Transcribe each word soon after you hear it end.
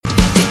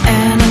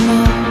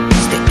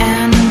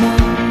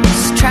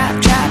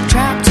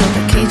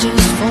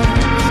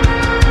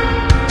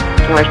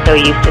so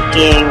used to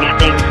seeing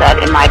things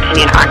that, in my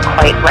opinion, aren't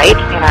quite right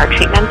in our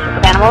treatment of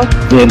animals.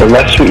 Yeah, the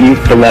less we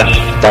eat, the less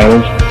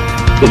violence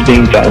is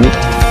being done,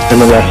 and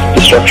the less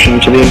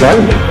destruction to the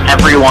environment.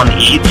 Everyone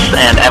eats,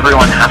 and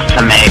everyone has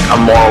to make a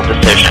moral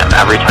decision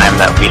every time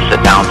that we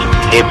sit down to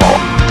the table.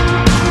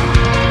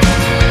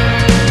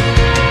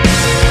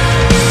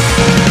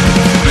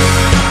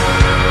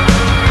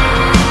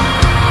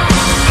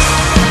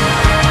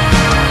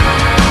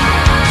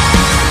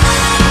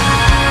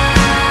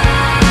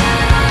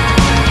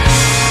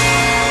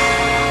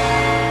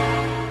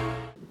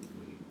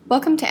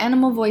 Welcome to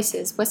Animal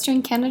Voices,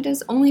 Western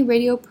Canada's only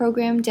radio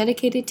program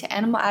dedicated to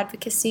animal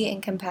advocacy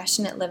and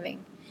compassionate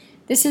living.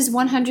 This is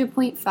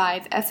 100.5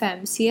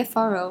 FM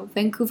CFRO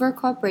Vancouver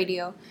Co-op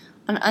Radio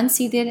on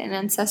unceded and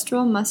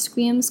ancestral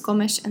Musqueam,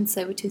 Squamish, and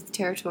Tsleil-Waututh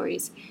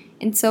territories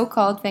in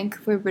so-called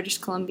Vancouver, British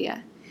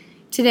Columbia.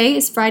 Today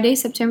is Friday,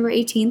 September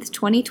 18th,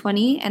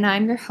 2020, and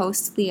I'm your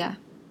host, Leah.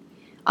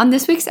 On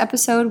this week's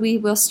episode, we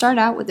will start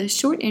out with a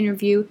short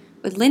interview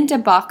with Linda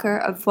Bacher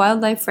of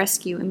Wildlife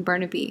Rescue in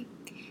Burnaby.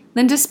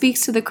 Linda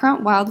speaks to the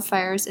current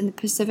wildfires in the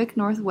Pacific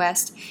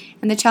Northwest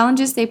and the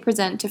challenges they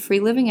present to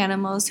free-living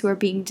animals who are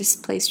being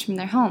displaced from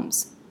their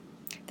homes.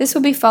 This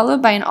will be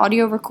followed by an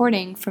audio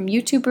recording from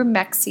YouTuber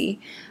Mexi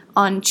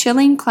on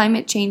chilling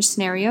climate change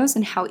scenarios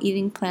and how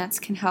eating plants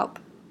can help.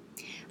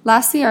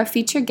 Lastly, our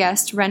featured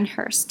guest, Ren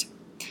Hurst.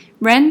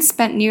 Ren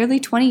spent nearly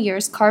 20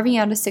 years carving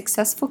out a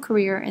successful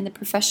career in the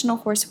professional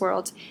horse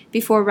world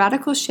before a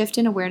radical shift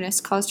in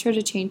awareness caused her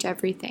to change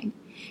everything.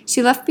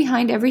 She left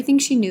behind everything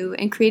she knew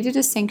and created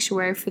a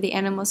sanctuary for the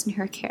animals in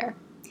her care,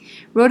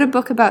 wrote a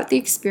book about the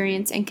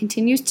experience, and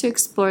continues to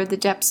explore the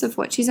depths of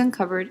what she's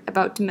uncovered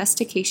about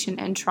domestication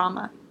and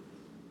trauma.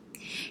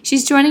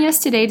 She's joining us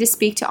today to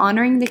speak to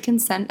honoring the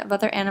consent of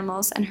other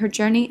animals and her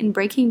journey in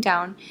breaking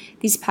down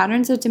these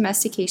patterns of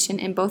domestication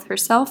in both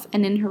herself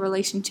and in her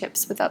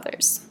relationships with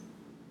others.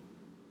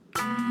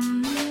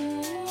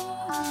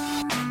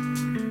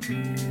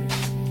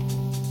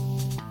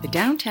 The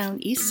Downtown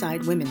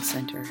Eastside Women's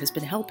Center has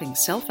been helping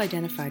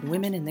self-identified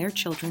women and their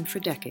children for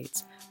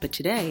decades, but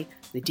today,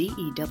 the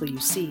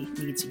DEWC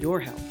needs your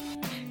help.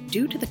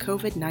 Due to the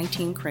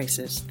COVID-19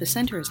 crisis, the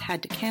center has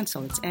had to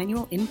cancel its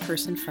annual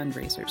in-person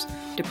fundraisers,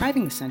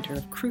 depriving the center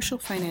of crucial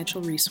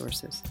financial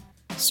resources.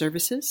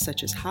 Services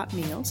such as hot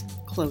meals,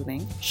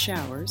 clothing,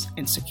 showers,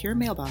 and secure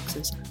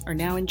mailboxes are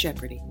now in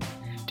jeopardy.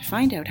 To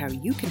find out how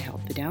you can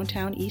help the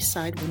Downtown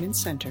Eastside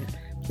Women's Center,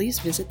 please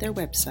visit their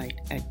website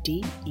at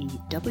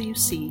dewc.ca.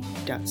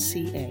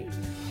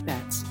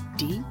 That's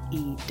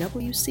dewc.ca.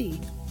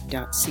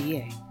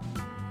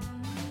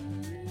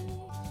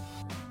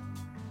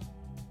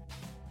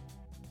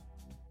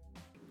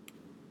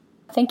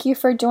 Thank you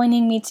for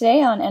joining me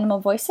today on Animal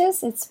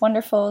Voices. It's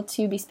wonderful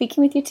to be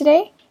speaking with you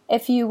today.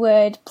 If you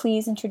would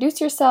please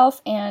introduce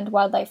yourself and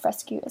Wildlife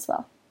Rescue as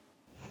well.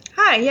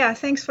 Hi,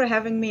 thanks for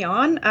having me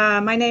on.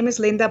 My name is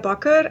Linda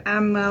Bacher.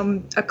 I'm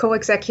a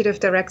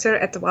co-executive director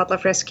at the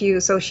Wildlife Rescue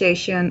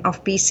Association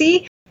of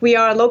BC. We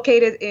are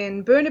located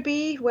in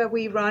Burnaby, where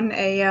we run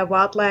a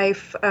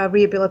wildlife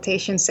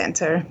rehabilitation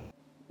center.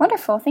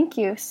 Wonderful, thank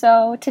you.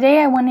 So today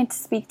I wanted to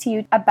speak to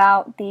you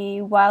about the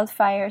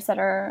wildfires that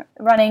are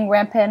running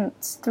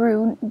rampant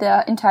through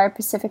the entire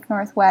Pacific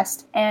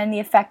Northwest and the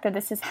effect that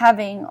this is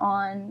having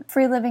on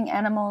free-living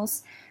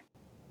animals.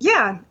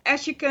 Yeah,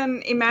 as you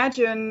can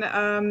imagine,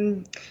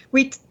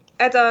 we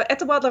at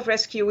the Wildlife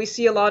Rescue we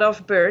see a lot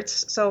of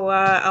birds. So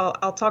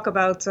I'll talk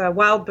about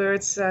wild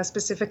birds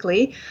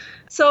specifically.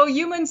 So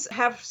humans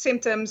have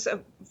symptoms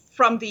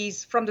from the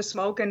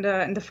smoke and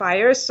the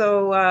fires.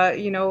 So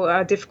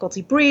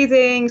difficulty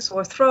breathing,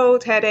 sore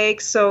throat,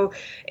 headaches. So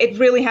it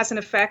really has an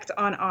effect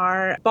on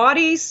our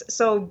bodies.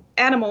 So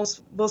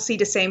animals will see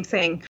the same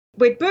thing.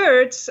 With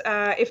birds,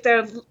 if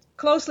they're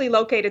closely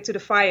located to the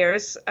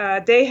fires,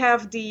 they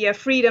have the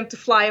freedom to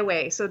fly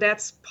away. So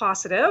that's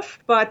positive.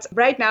 But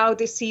right now,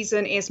 this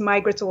season is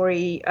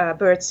migratory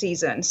bird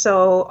season.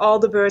 So all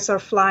the birds are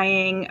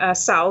flying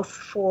south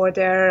for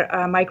their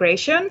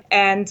migration.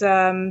 And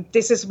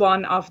this is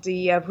one of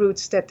the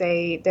routes that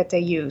they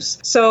use.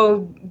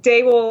 So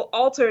they will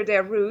alter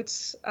their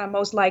routes,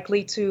 most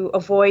likely to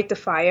avoid the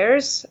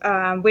fires,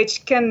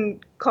 which can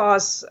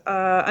cause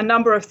a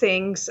number of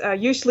things.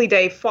 Usually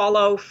they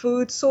follow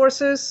food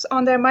sources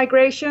on their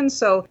migration,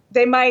 so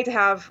they might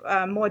have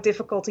more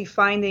difficulty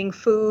finding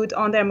food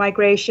on their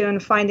migration,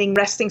 finding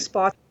resting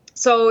spots.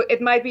 So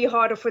it might be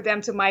harder for them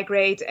to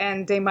migrate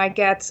and they might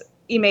get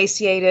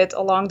emaciated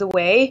along the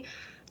way.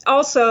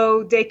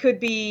 Also, they could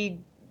be,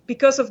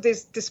 because of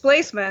this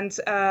displacement,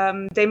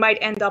 they might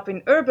end up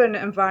in urban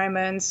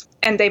environments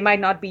and they might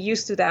not be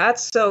used to that.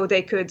 So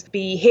they could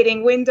be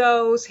hitting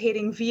windows,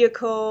 hitting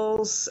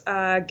vehicles,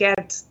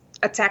 get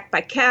attacked by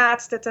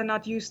cats that they're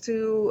not used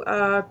to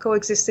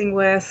coexisting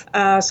with.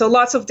 So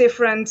lots of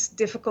different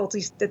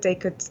difficulties that they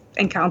could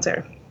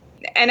encounter.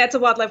 And at the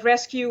Wildlife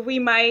Rescue, we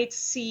might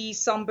see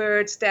some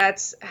birds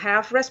that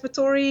have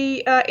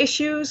respiratory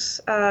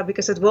issues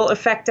because it will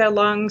affect their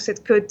lungs.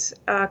 It could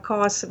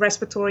cause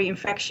respiratory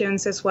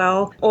infections as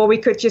well. Or we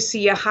could just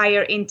see a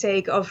higher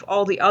intake of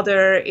all the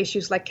other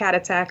issues like cat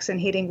attacks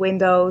and hitting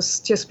windows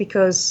just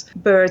because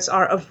birds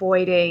are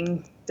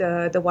avoiding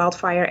the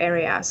wildfire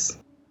areas.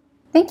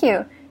 Thank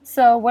you.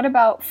 So what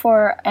about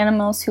for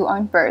animals who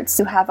aren't birds,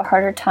 who have a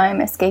harder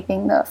time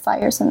escaping the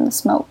fires and the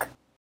smoke?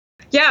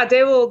 Yeah,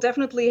 they will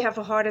definitely have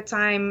a harder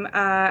time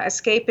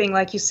escaping,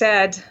 like you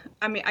said.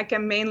 I mean, I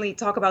can mainly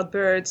talk about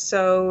birds.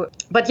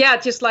 But yeah,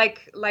 just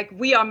like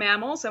we are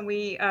mammals and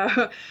we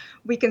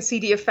can see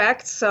the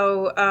effects.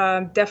 So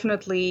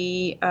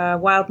definitely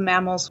wild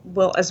mammals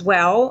will as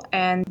well,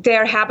 and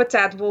their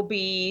habitat will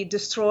be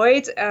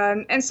destroyed.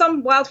 And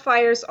some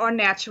wildfires are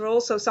natural,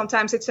 so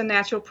sometimes it's a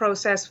natural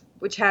process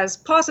which has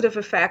positive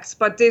effects.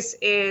 But this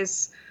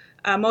is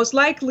most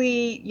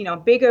likely,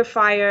 bigger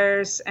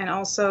fires, and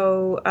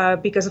also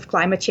because of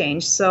climate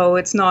change. So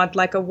it's not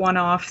like a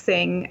one-off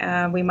thing.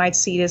 We might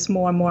see this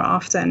more and more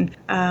often,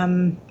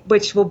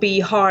 which will be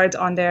hard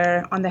on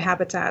their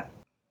habitat.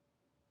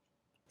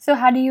 So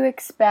how do you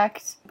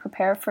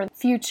prepare for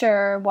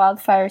future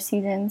wildfire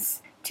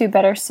seasons to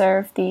better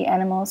serve the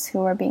animals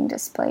who are being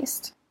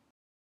displaced?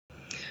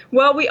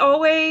 Well, we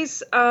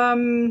always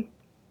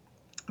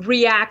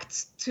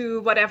react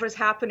to whatever's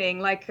happening.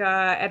 Like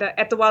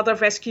at the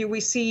Wildlife Rescue, we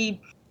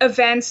see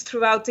events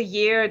throughout the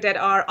year that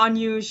are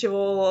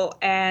unusual,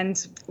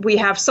 and we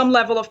have some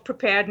level of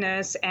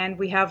preparedness, and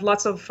we have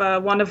lots of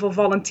wonderful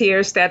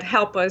volunteers that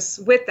help us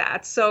with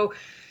that. So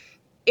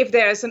if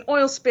there's an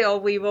oil spill,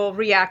 we will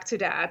react to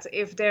that.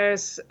 If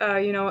there's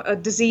a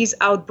disease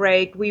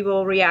outbreak, we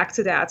will react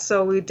to that.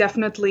 So we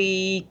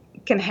definitely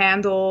can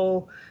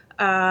handle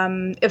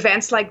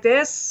events like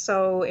this.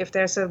 So if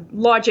there's a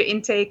larger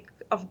intake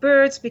of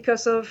birds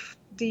because of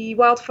the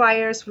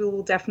wildfires, we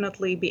will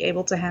definitely be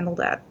able to handle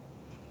that.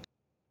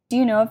 Do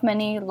you know of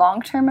many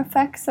long-term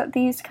effects that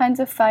these kinds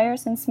of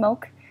fires and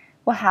smoke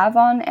will have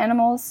on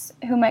animals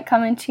who might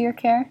come into your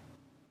care?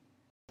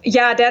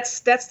 Yeah, that's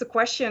the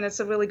question. It's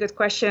a really good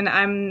question.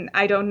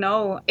 I don't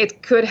know.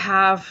 It could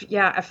have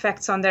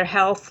effects on their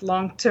health,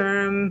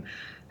 long-term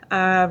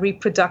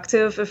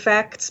reproductive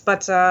effects,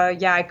 but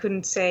I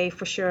couldn't say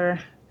for sure.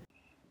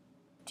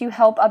 Do you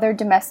help other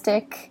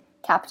domestic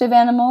captive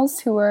animals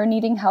who are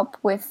needing help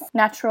with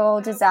natural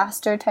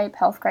disaster type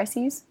health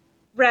crises?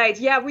 Right.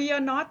 Yeah, we are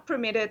not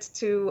permitted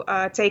to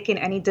take in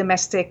any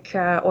domestic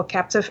or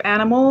captive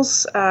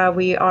animals.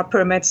 Our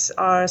permits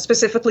are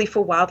specifically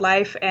for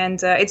wildlife,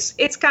 and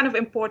it's kind of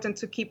important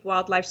to keep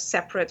wildlife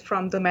separate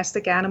from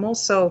domestic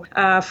animals. So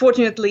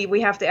fortunately,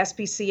 we have the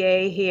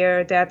SPCA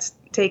here that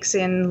takes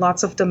in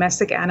lots of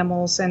domestic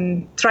animals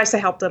and tries to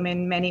help them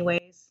in many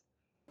ways.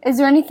 Is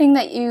there anything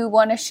that you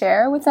want to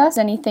share with us?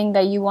 Anything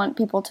that you want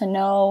people to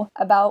know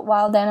about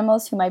wild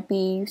animals who might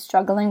be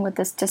struggling with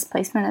this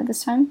displacement at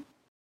this time?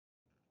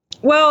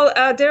 Well,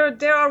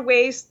 there are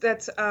ways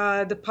that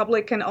the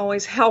public can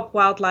always help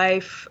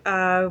wildlife,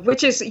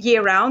 which is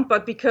year-round,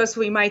 but because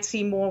we might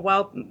see more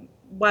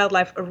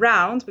wildlife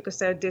around because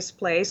they're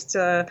displaced,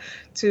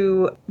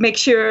 to make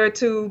sure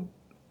to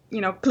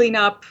clean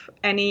up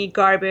any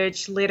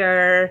garbage,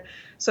 litter,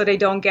 so they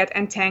don't get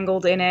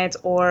entangled in it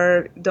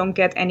or don't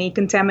get any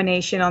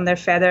contamination on their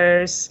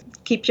feathers.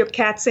 Keep your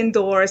cats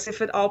indoors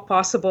if at all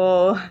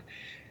possible.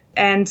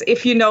 And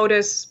if you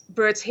notice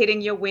birds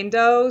hitting your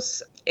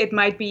windows, it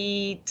might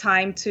be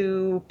time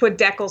to put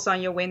decals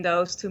on your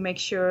windows to make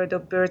sure the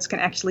birds can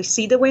actually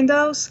see the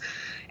windows.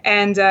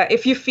 And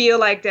if you feel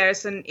like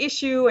there's an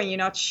issue and you're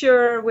not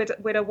sure with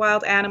a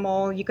wild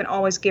animal, you can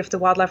always give the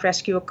Wildlife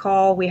Rescue a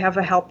call. We have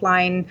a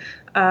helpline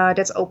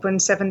that's open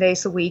 7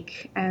 days a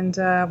week, and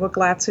we're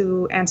glad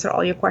to answer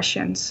all your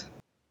questions.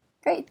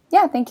 Great.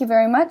 Yeah, thank you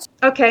very much.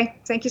 Okay,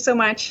 thank you so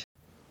much.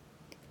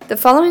 The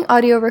following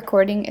audio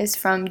recording is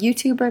from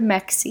YouTuber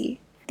Mexi.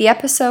 The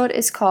episode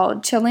is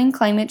called Chilling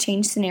Climate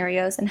Change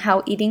Scenarios and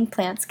How Eating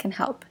Plants Can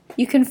Help.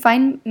 You can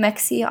find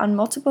Mexi on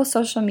multiple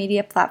social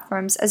media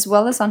platforms as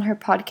well as on her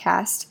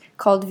podcast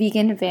called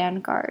Vegan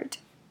Vanguard.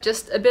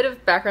 Just a bit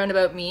of background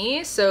about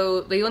me.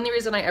 So the only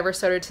reason I ever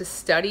started to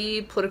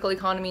study political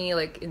economy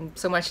in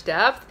so much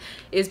depth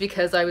is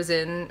because I was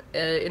in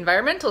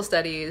environmental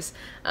studies.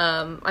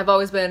 I've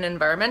always been an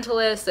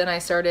environmentalist, and I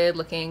started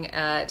looking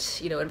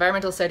at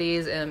environmental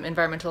studies and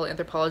environmental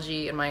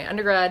anthropology in my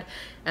undergrad,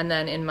 and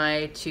then in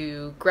my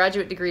 2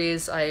 graduate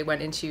degrees I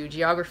went into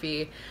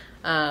geography.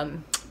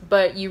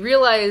 But you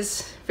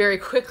realize very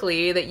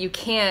quickly that you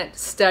can't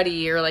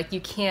study or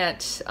you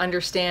can't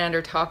understand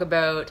or talk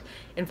about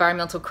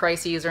environmental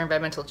crises or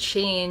environmental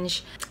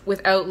change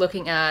without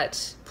looking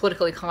at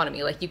political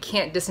economy. You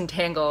can't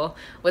disentangle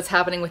what's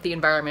happening with the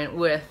environment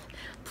with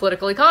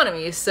political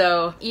economy.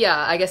 So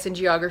yeah, I guess in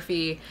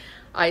geography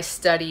I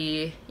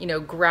study,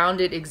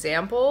 grounded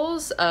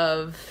examples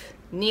of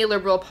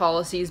neoliberal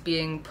policies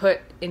being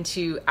put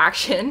into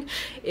action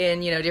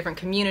in different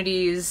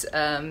communities.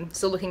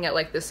 So looking at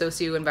the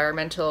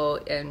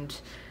socio-environmental and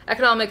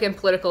economic and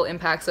political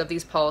impacts of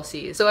these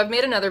policies. So I've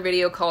made another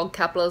video called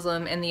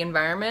Capitalism and the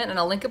Environment, and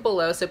I'll link it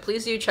below, so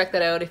please do check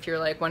that out if you're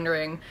like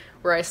wondering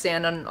where I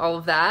stand on all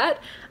of that.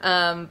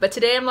 But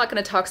today I'm not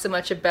going to talk so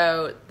much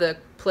about the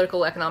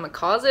political economic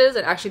causes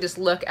and actually just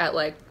look at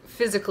like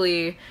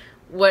physically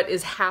what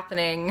is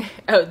happening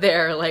out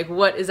there, like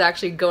what is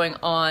actually going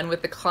on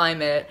with the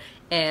climate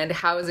and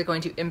how is it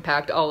going to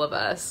impact all of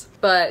us.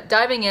 But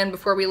diving in,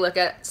 before we look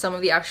at some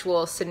of the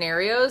actual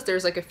scenarios,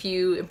 there's like a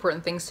few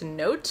important things to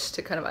note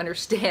to kind of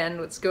understand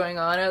what's going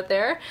on out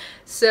there.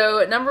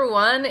 So number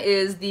one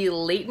is the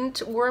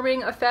latent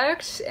warming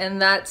effect,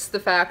 and that's the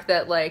fact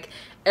that like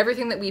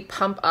everything that we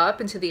pump up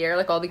into the air,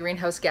 like all the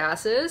greenhouse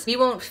gases, we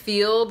won't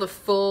feel the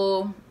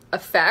full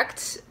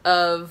effect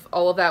of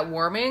all of that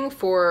warming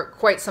for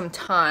quite some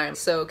time.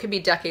 So it could be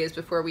decades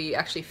before we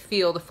actually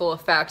feel the full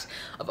effect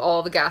of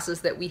all the gases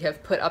that we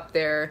have put up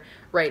there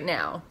right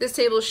now. This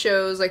table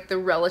shows like the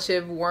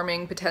relative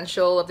warming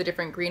potential of the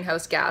different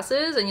greenhouse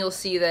gases, and you'll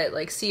see that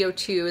like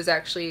CO2 is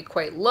actually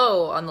quite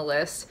low on the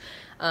list.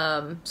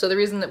 So the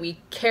reason that we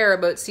care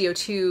about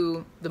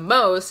CO2 the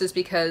most is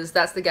because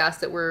that's the gas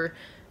that we're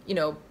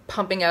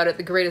pumping out at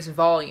the greatest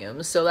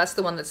volumes. So that's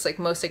the one that's like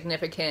most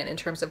significant in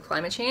terms of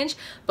climate change.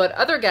 But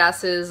other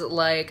gases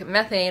like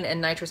methane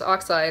and nitrous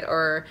oxide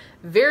are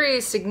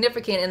very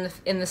significant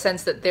in the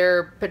sense that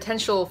their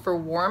potential for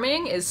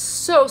warming is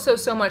so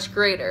much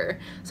greater.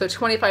 So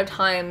 25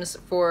 times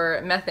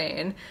for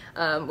methane,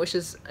 which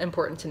is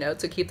important to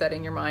note. So keep that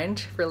in your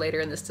mind for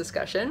later in this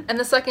discussion. And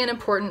the second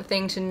important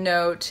thing to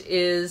note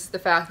is the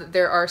fact that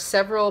there are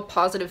several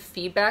positive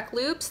feedback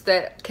loops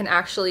that can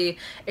actually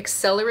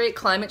accelerate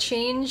climate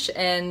change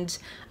and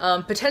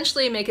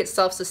potentially make it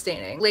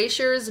self-sustaining.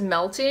 Glaciers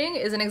melting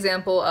is an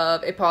example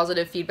of a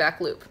positive feedback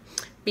loop,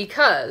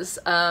 because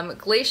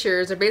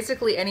glaciers are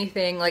basically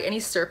anything, like any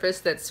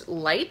surface that's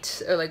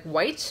light or like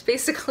white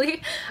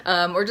basically,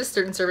 or just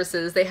certain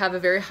surfaces. They have a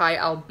very high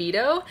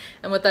albedo,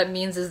 and what that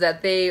means is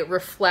that they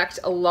reflect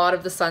a lot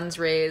of the sun's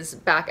rays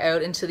back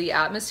out into the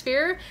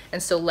atmosphere,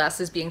 and so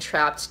less is being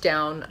trapped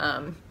down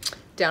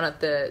at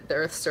the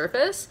Earth's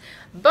surface.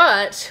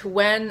 But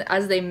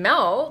as they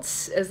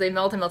melt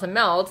and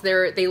melt,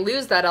 they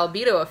lose that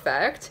albedo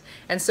effect,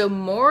 and so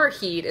more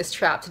heat is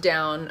trapped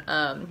down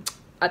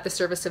at the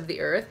surface of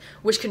the Earth,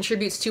 which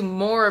contributes to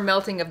more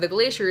melting of the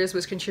glaciers,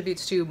 which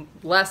contributes to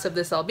less of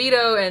this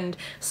albedo, and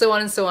so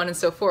on and so on and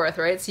so forth,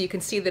 right? So you can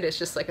see that it's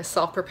just like a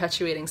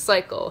self-perpetuating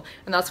cycle,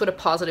 and that's what a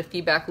positive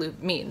feedback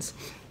loop means.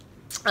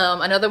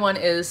 Another one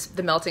is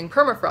the melting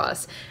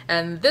permafrost,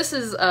 and this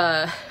is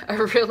a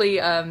really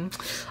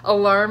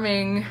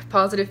alarming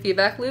positive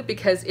feedback loop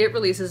because it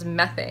releases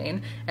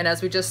methane, and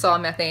as we just saw,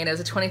 methane is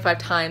a 25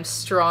 times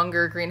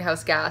stronger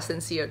greenhouse gas than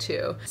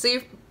CO2. So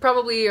you've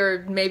probably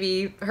or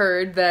maybe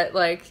heard that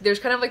like there's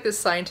kind of like this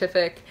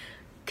scientific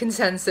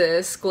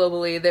consensus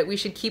globally that we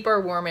should keep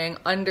our warming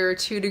under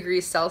 2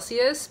 degrees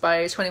Celsius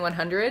by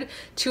 2100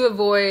 to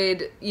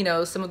avoid,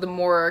 some of the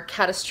more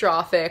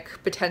catastrophic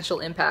potential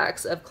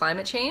impacts of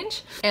climate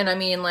change. And I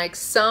mean, like,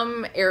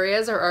 some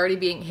areas are already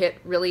being hit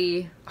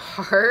really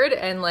hard,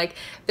 and like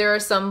there are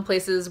some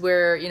places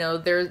where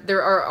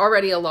there are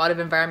already a lot of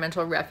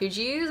environmental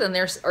refugees, and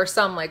there are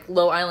some like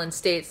low island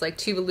states like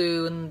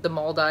Tuvalu and the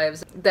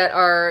Maldives that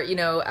are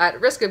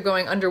at risk of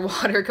going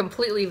underwater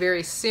completely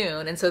very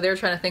soon. And so they're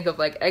trying to think of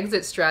like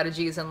exit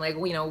strategies and like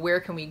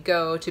where can we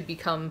go to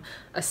become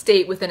a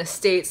state within a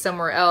state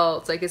somewhere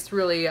else. Like it's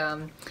really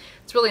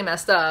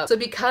messed up. So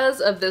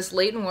because of this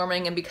latent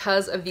warming and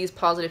because of these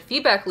positive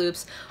feedback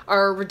loops,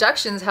 our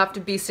reductions have to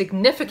be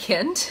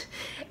significant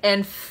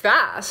and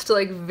fast,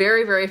 like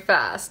very, very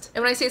fast.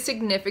 And when I say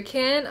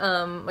significant,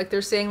 like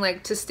they're saying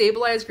like to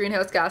stabilize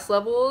greenhouse gas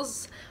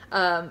levels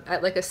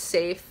at like a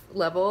safe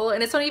level,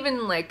 and it's not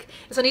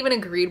even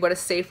agreed what a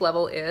safe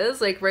level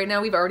is. Like right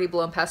now we've already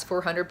blown past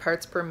 400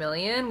 parts per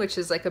million, which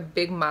is like a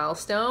big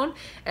milestone,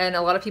 and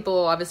a lot of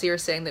people obviously are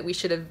saying that we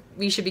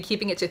should be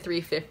keeping it to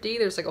 350.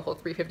 There's like a whole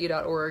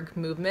 350.org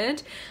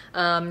movement.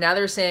 Now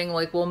they're saying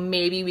like, well,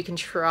 maybe we can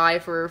try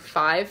for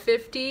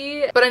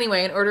 550. But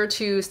anyway, in order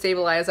to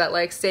stabilize at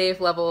like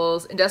safe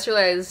levels,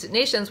 industrialized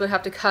nations would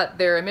have to cut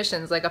their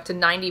emissions like up to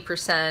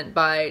 90%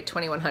 by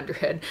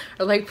 2100,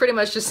 or like pretty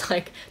much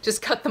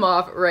just cut them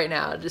off right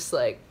now.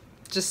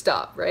 Just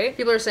stop, right?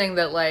 People are saying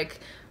that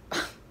like,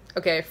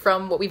 okay,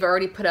 from what we've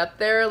already put up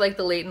there, like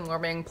the latent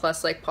warming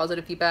plus like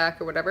positive feedback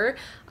or whatever,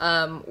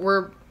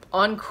 we're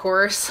on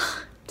course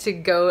to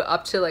go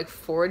up to like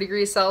 4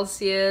 degrees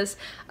Celsius.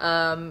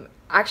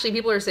 Actually,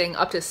 people are saying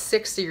up to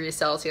 6 degrees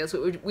Celsius,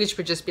 which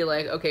would just be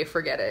like, okay,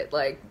 forget it.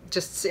 Like,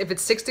 just if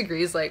it's 6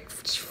 degrees, like,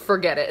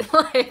 forget it.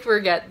 Like,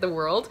 forget the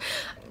world.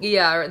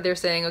 Yeah, they're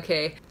saying,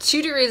 okay,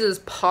 2 degrees is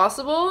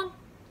possible.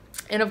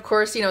 And of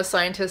course,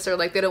 scientists are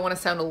like, they don't want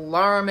to sound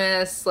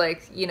alarmist,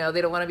 like, they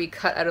don't want to be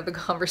cut out of the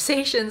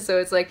conversation. So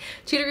it's like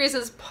 2 degrees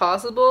is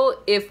possible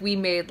if we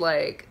made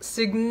like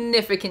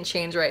significant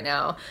change right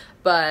now.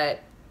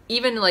 But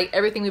even like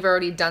everything we've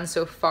already done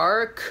so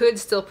far could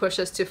still push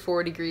us to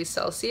 4 degrees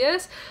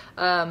Celsius.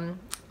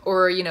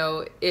 Or,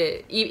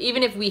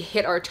 even if we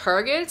hit our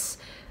targets,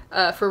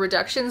 for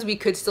reductions, we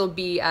could still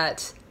be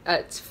at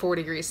 4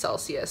 degrees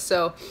Celsius.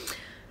 So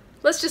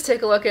let's just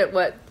take a look at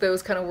what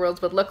those kind of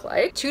worlds would look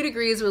like. 2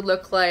 degrees would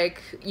look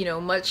like, you know,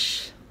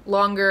 much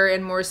longer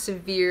and more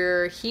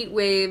severe heat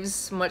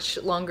waves, much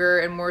longer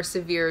and more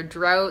severe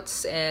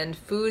droughts and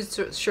food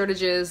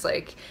shortages.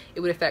 Like, it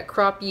would affect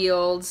crop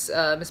yields,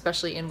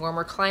 especially in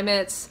warmer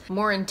climates,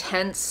 more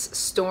intense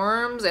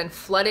storms and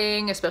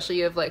flooding,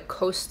 especially of like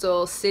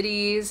coastal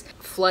cities,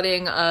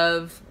 flooding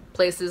of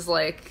places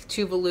like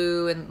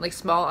Tuvalu and like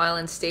small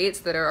island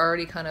states that are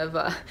already kind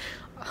of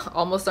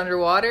almost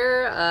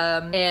underwater,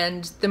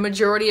 and the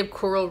majority of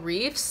coral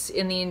reefs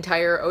in the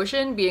entire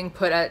ocean being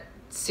put at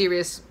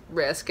serious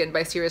risk. And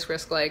by serious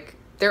risk, like,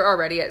 they're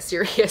already at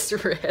serious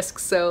risk.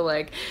 So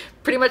like,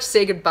 pretty much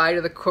say goodbye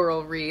to the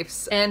coral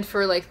reefs. And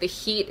for like the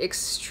heat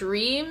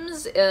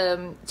extremes,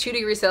 2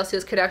 degrees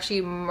Celsius could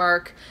actually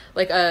mark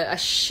like a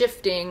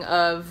shifting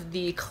of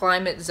the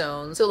climate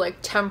zone. So like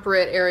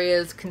temperate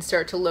areas can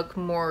start to look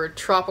more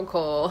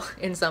tropical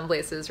in some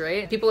places,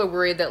 right? People are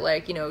worried that,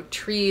 like, you know,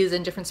 trees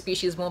and different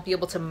species won't be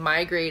able to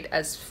migrate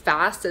as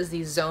fast as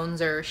these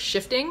zones are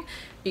shifting,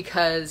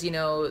 because, you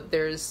know,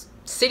 there's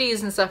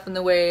cities and stuff in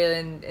the way,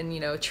 and you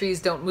know,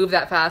 trees don't move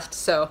that fast.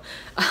 So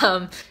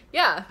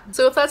yeah,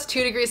 so if that's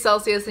 2 degrees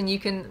Celsius, then you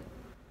can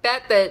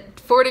bet that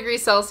 4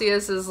 degrees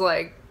Celsius is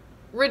like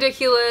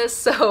ridiculous.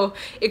 So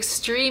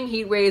extreme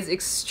heat waves,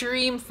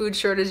 extreme food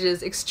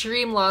shortages,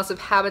 extreme loss of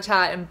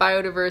habitat and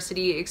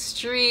biodiversity,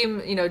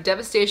 extreme, you know,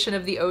 devastation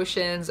of the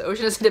oceans,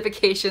 ocean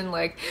acidification,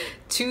 like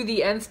to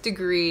the nth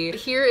degree.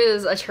 Here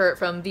is a chart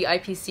from the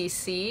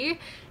IPCC,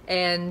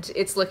 and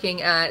it's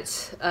looking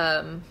at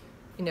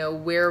you know,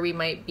 where we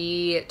might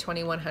be at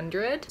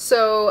 2100.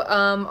 So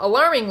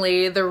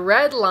alarmingly, the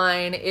red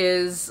line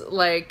is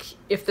like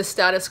if the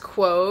status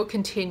quo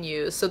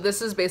continues. So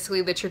this is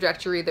basically the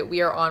trajectory that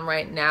we are on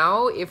right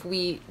now if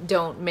we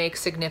don't make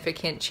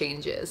significant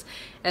changes.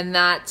 And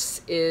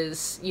that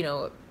is, you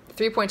know,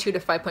 3.2 to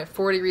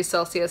 5.4 degrees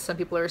Celsius. Some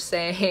people are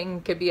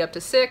saying could be up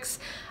to 6.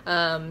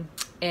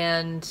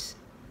 And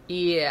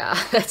yeah,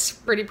 that's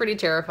pretty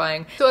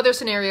terrifying. So other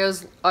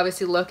scenarios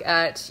obviously look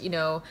at, you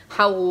know,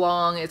 how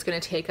long it's going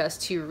to take us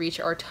to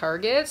reach our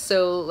target.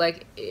 So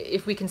like,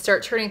 if we can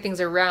start turning things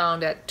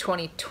around at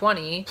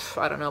 2020,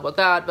 I don't know about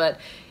that,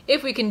 but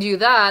if we can do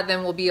that,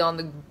 then we'll be on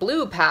the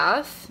blue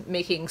path,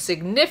 making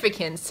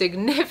significant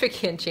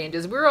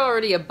changes. We're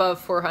already above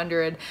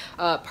 400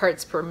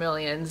 parts per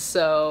million.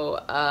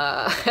 So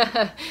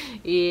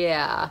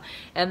yeah,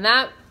 and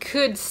that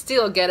could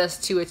still get us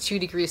to a 2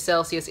 degrees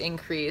Celsius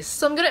increase.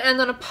 So I'm going to end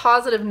on a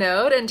positive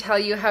note and tell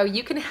you how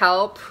you can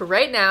help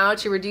right now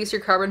to reduce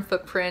your carbon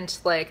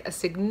footprint like a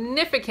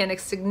significant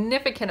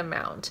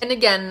amount. And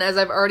again, as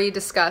I've already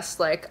discussed,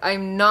 like,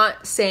 I'm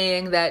not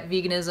saying that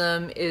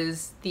veganism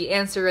is the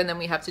answer and then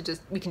we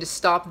can just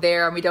stop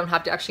there and we don't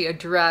have to actually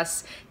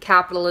address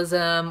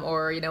capitalism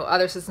or, you know,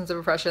 other systems of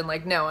oppression.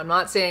 Like, no, I'm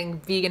not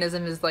saying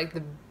veganism is like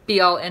the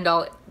be-all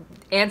end-all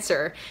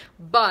answer,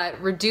 but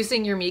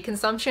reducing your meat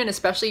consumption,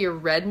 especially your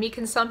red meat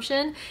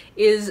consumption,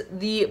 is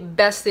the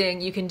best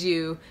thing you can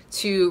do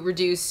to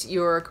reduce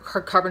your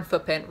carbon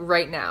footprint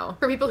right now.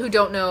 For people who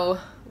don't know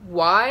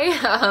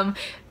why,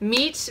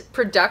 meat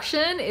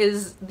production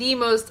is the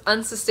most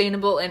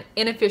unsustainable and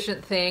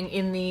inefficient thing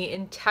in the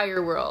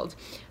entire world.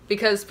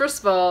 Because first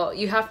of all,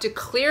 you have to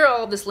clear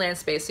all this land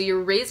space. So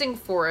you're raising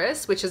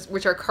forests,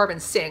 which are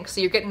carbon sinks.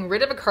 So you're getting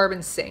rid of a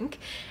carbon sink,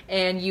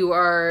 and you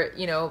are,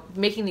 you know,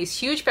 making these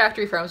huge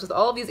factory farms with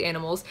all of these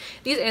animals.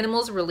 These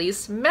animals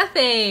release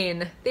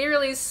methane. They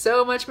release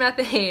so much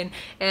methane,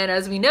 and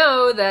as we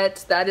know,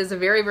 that is a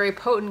very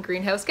potent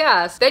greenhouse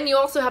gas. Then you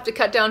also have to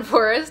cut down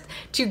forest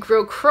to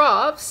grow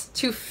crops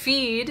to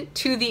feed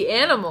to the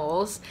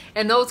animals,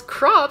 and those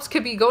crops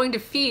could be going to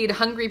feed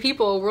hungry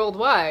people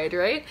worldwide,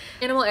 right?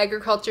 Animal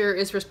agriculture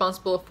is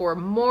responsible for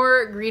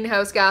more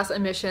greenhouse gas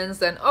emissions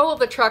than all of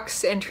the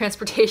trucks and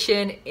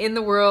transportation in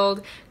the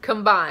world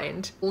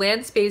combined.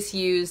 Land space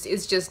used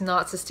is just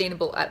not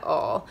sustainable at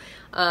all.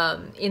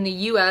 In the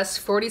US,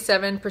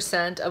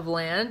 47% of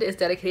land is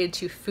dedicated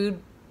to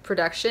food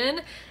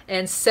production,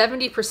 and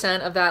 70%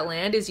 of that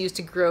land is used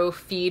to grow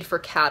feed for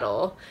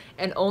cattle,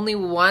 and only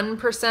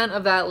 1%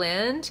 of that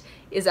land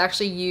is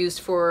actually used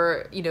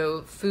for, you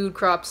know, food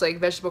crops like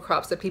vegetable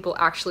crops that people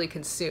actually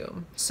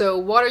consume. So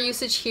water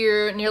usage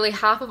here, nearly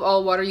half of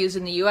all water used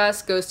in the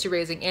US goes to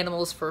raising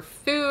animals for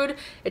food.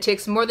 It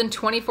takes more than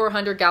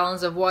 2,400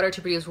 gallons of water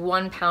to produce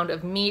 1 pound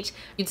of meat.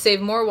 You'd save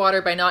more water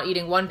by not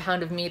eating 1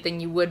 pound of meat than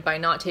you would by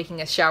not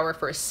taking a shower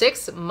for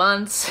 6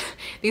 months.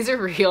 These are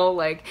real,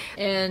 like,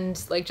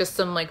 and like just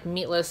some like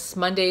meatless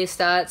Monday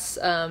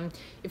stats.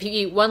 If you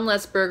eat 1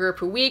 less burger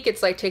per week,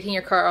 it's like taking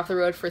your car off the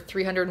road for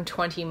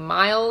 320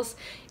 miles.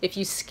 If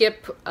you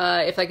skip,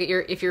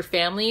 if your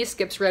family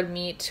skips red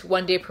meat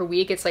 1 day per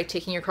week, it's like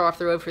taking your car off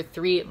the road for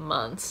 3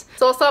 months.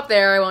 So I'll stop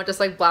there. I won't just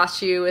like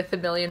blast you with a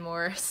million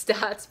more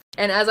stats.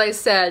 And as I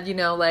said,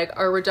 like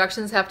our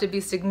reductions have to be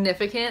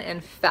significant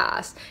and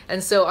fast.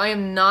 And so I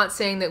am not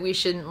saying that we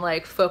shouldn't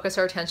like focus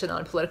our attention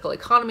on political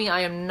economy.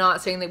 I am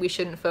not saying that we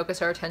shouldn't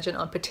focus our attention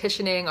on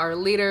petitioning our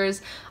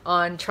leaders,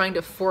 on trying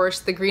to force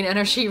the green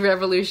energy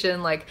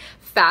revolution like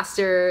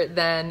faster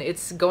than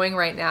it's going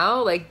right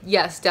now. Like,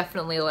 yes,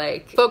 definitely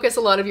like focus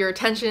a lot of your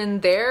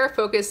attention there,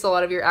 focus a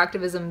lot of your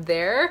activism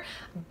there.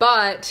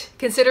 But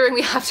considering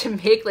we have to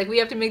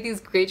make these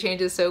great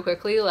changes so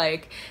quickly,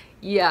 like,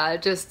 yeah,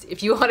 just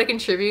if you want to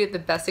contribute, the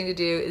best thing to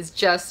do is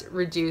just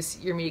reduce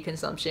your meat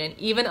consumption,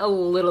 even a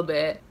little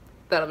bit.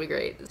 That'll be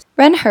great.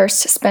 Wren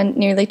Hurst spent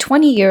nearly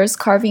 20 years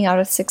carving out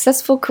a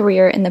successful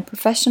career in the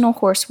professional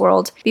horse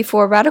world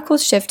before a radical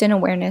shift in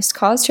awareness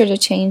caused her to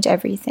change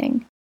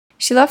everything.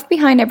 She left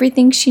behind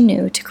everything she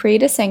knew to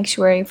create a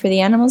sanctuary for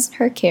the animals in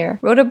her care,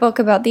 wrote a book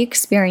about the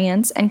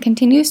experience, and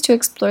continues to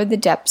explore the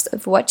depths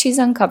of what she's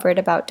uncovered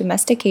about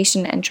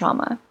domestication and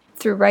trauma.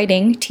 Through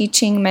writing,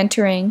 teaching,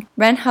 mentoring,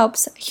 Wren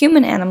helps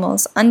human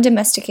animals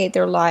undomesticate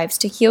their lives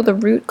to heal the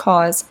root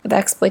cause of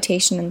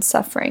exploitation and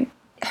suffering.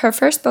 Her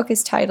first book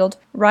is titled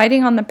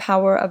Riding on the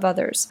Power of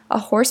Others, A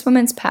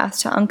Horsewoman's Path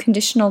to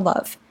Unconditional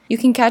Love. You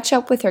can catch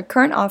up with her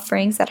current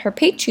offerings at her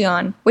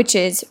Patreon, which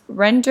is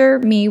Render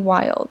Me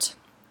Wild.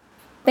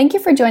 Thank you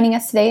for joining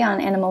us today on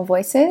Animal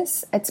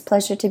Voices. It's a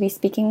pleasure to be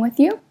speaking with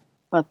you.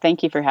 Well,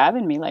 thank you for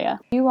having me,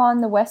 Leah. Are you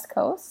on the West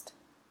Coast?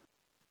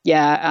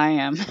 Yeah, I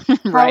am.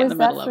 Right in the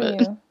middle of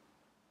it. You?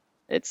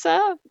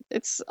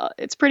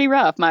 It's pretty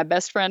rough. My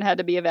best friend had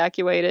to be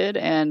evacuated,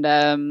 and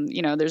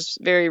there's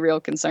very real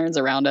concerns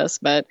around us,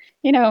 but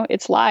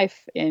it's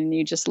life, and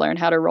you just learn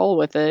how to roll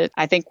with it.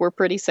 I think we're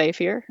pretty safe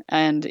here,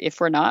 and if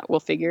we're not, we'll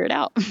figure it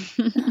out.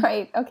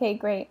 Right. Okay,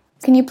 great.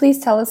 Can you please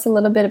tell us a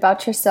little bit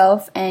about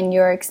yourself and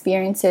your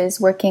experiences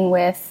working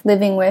with,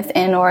 living with,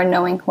 and or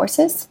knowing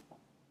horses?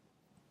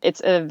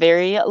 It's a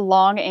very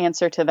long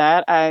answer to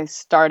that. I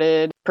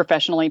started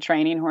professionally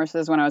training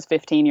horses when I was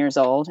 15 years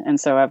old. And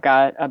so I've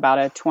got about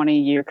a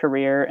 20-year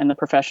career in the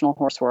professional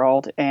horse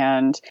world.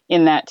 And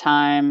in that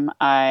time,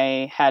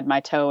 I had my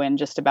toe in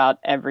just about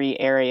every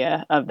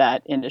area of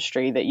that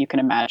industry that you can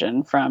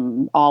imagine,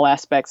 from all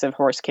aspects of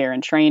horse care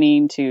and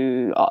training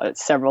to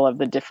several of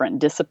the different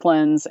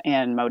disciplines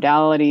and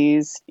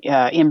modalities,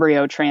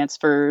 embryo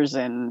transfers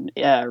and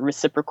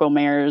reciprocal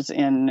mares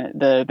in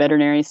the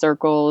veterinary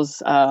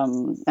circles.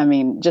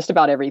 Just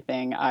about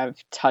everything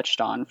I've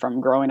touched on, from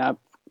growing up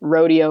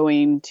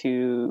rodeoing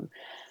to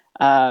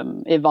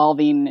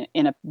evolving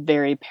in a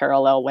very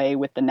parallel way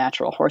with the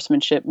natural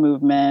horsemanship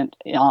movement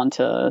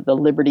onto the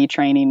liberty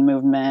training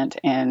movement,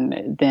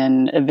 and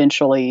then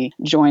eventually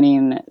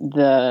joining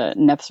the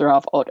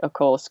Neftserov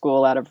Haute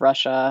School out of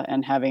Russia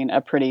and having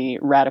a pretty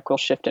radical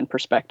shift in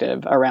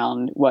perspective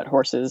around what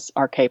horses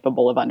are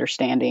capable of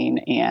understanding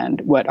and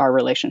what our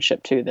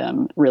relationship to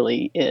them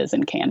really is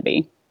and can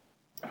be.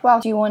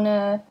 Well, do you want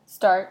to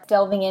start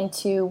delving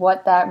into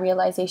what that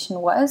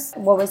realization was?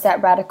 What was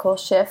that radical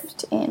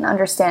shift in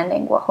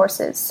understanding what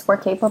horses were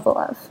capable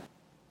of?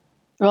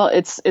 Well,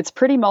 it's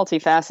pretty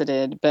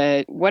multifaceted,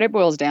 but what it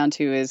boils down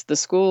to is the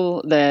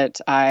school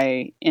that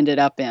I ended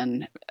up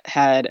in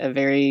had a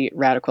very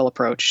radical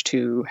approach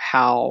to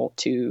how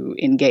to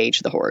engage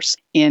the horse,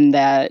 in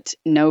that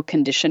no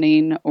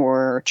conditioning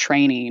or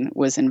training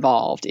was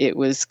involved. It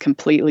was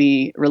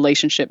completely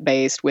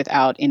relationship-based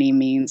without any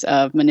means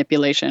of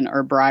manipulation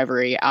or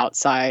bribery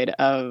outside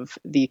of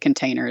the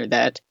container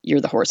that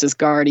you're the horse's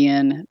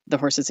guardian, the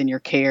horse is in your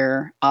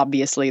care.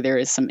 Obviously, there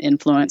is some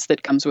influence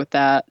that comes with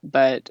that,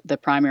 but the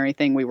primary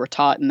thing we were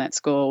taught in that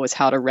school was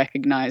how to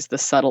recognize the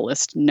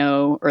subtlest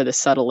no or the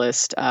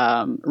subtlest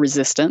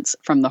resistance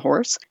from the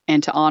horse,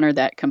 and to honor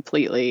that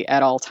completely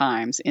at all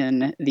times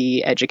in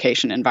the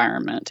education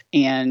environment.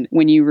 And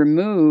when you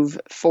remove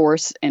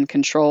force and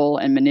control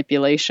and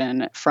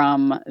manipulation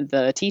from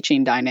the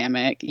teaching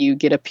dynamic, you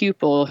get a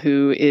pupil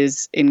who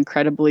is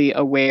incredibly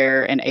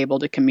aware and able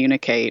to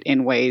communicate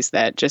in ways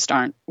that just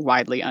aren't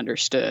widely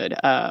understood,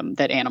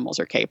 that animals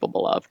are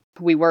capable of.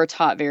 We were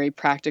taught very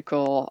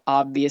practical,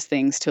 obvious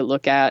things to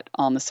look at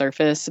on the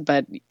surface,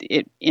 but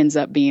it ends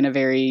up being a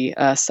very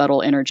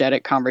subtle,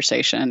 energetic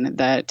conversation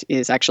that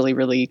is actually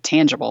really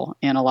tangible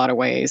in a lot of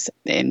ways.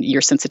 And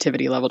your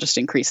sensitivity level just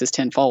increases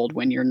tenfold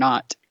when you're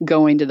not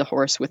going to the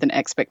horse with an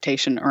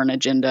expectation or an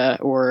agenda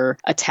or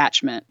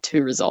attachment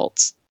to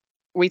results.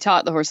 We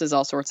taught the horses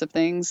all sorts of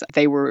things.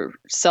 They were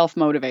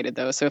self-motivated,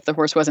 though. So if the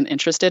horse wasn't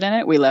interested in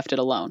it, we left it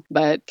alone,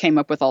 but came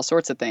up with all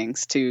sorts of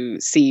things to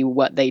see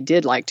what they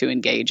did like to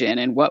engage in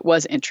and what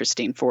was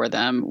interesting for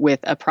them,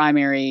 with a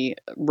primary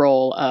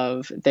role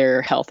of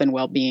their health and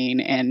well-being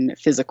and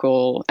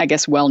physical,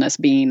 wellness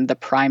being the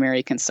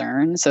primary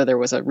concern. So there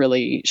was a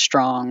really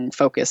strong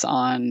focus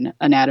on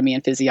anatomy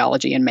and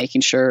physiology and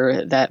making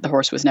sure that the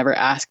horse was never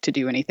asked to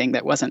do anything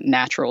that wasn't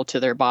natural to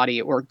their body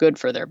or good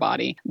for their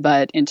body.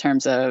 But in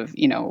terms of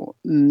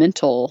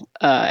mental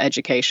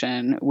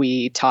education,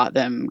 we taught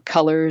them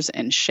colors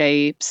and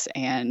shapes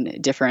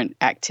and different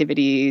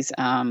activities.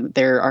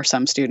 There are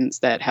some students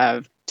that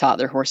have taught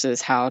their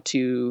horses how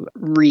to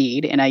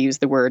read, and I use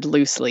the word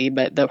loosely,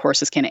 but the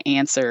horses can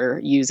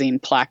answer using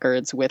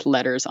placards with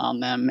letters on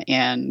them.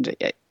 And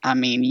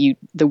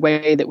the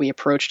way that we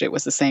approached it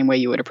was the same way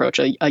you would approach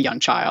a young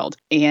child.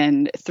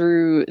 And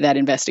through that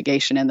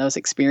investigation and those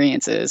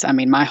experiences,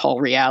 my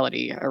whole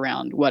reality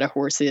around what a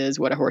horse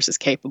is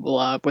capable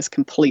of was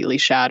completely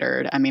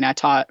shattered. I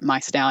taught my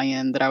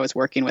stallion that I was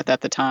working with at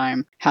the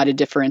time how to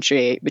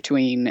differentiate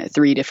between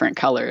 3 different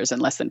colors in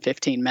less than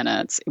 15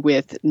 minutes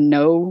with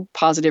no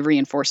positive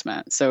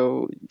reinforcement.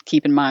 So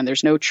keep in mind,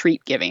 there's no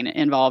treat giving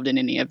involved in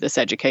any of this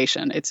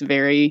education. It's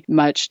very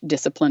much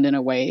disciplined in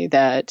a way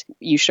that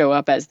you show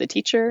up as the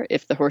teacher.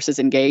 If the horse is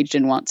engaged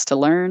and wants to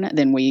learn,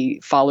 then we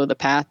follow the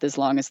path as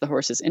long as the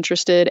horse is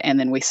interested, and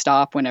then we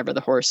stop whenever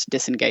the horse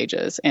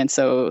disengages. And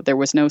so there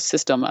was no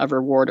system of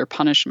reward or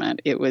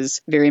punishment. It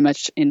was very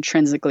much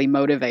intrinsically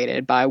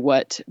motivated by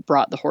what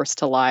brought the horse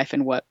to life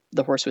and what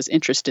the horse was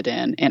interested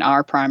in. And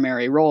our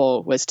primary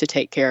role was to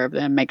take care of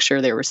them, make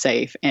sure they were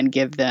safe, and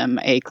give them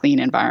a clean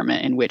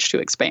environment in which to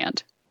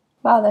expand.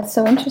 Wow, that's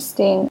so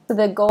interesting. So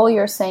the goal,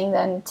 you're saying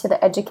then, to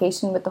the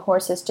education with the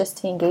horse is just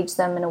to engage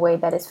them in a way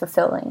that is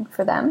fulfilling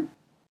for them?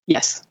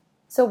 Yes.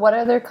 So what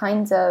other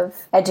kinds of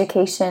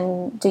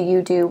education do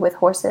you do with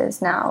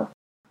horses now?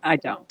 I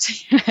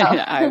don't.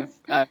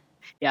 Oh.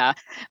 Yeah.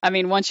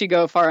 Once you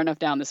go far enough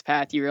down this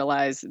path, you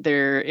realize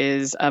there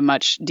is a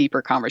much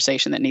deeper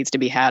conversation that needs to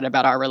be had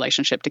about our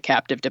relationship to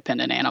captive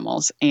dependent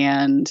animals.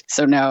 And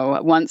so, no,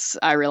 once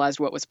I realized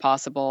what was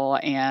possible,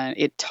 and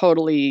it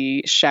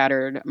totally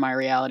shattered my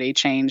reality,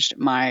 changed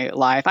my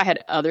life. I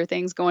had other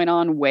things going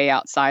on way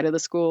outside of the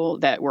school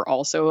that were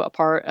also a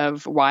part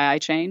of why I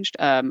changed,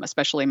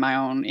 especially my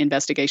own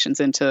investigations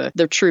into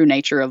the true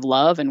nature of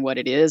love and what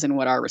it is and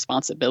what our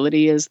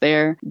responsibility is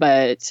there.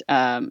 But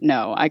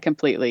no, I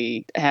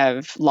completely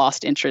have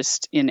lost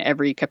interest in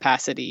every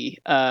capacity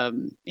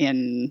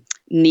in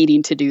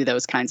needing to do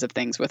those kinds of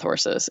things with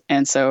horses.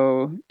 And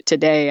so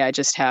today I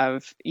just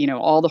have,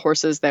 all the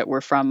horses that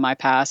were from my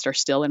past are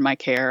still in my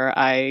care.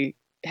 I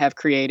have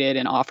created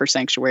and offer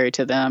sanctuary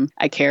to them.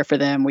 I care for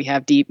them. We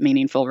have deep,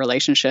 meaningful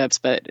relationships,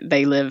 but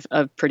they live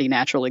a pretty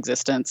natural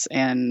existence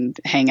and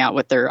hang out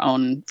with their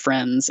own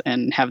friends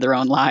and have their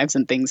own lives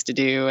and things to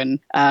do. And,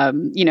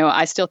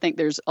 I still think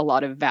there's a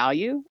lot of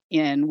value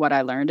in what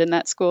I learned in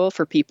that school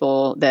for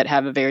people that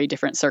have a very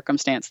different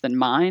circumstance than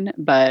mine.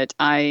 But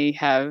I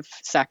have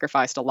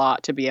sacrificed a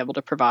lot to be able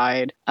to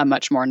provide a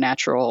much more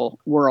natural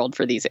world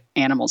for these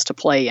animals to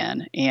play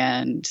in.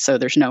 And so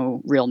there's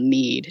no real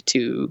need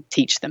to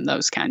teach them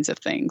those kinds of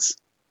things.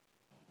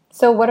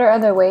 So what are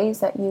other ways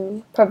that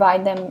you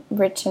provide them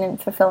rich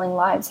and fulfilling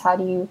lives? How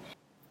do you...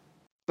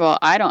 Well,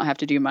 I don't have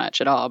to do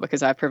much at all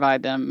because I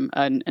provide them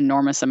an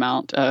enormous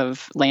amount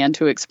of land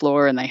to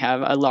explore, and they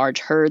have a large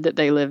herd that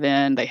they live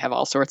in. They have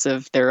all sorts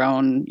of their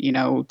own,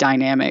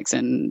 dynamics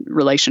and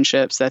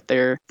relationships that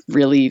they're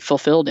really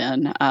fulfilled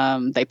in.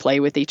 They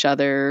play with each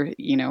other.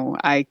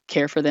 I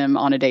care for them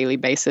on a daily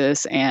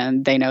basis,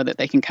 and they know that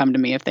they can come to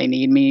me if they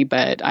need me,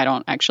 but I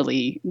don't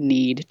actually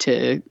need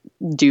to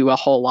do a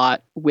whole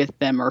lot with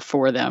them or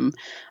for them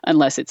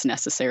unless it's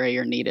necessary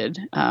or needed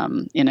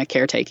in a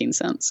caretaking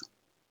sense.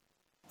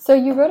 So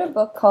you wrote a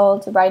book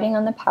called Riding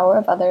on the Power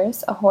of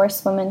Others, A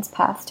Horsewoman's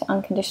Path to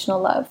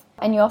Unconditional Love.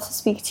 And you also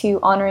speak to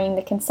honoring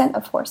the consent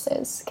of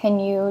horses. Can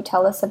you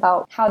tell us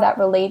about how that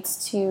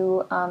relates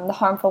to the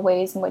harmful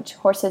ways in which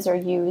horses are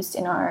used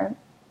in our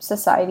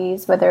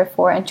societies, whether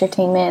for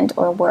entertainment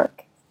or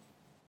work?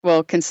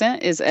 Well,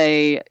 consent is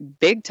a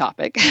big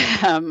topic.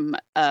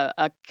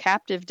 A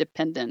captive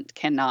dependent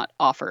cannot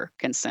offer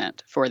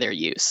consent for their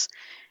use.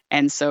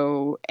 And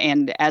so,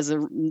 and as a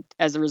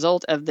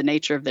result of the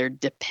nature of their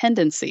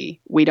dependency,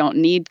 we don't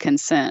need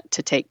consent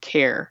to take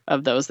care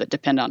of those that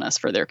depend on us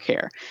for their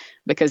care,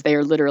 because they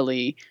are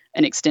literally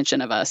an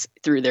extension of us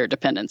through their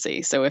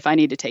dependency. So if I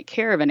need to take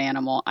care of an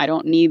animal, I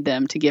don't need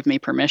them to give me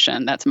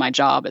permission. That's my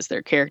job as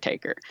their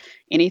caretaker.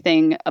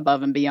 Anything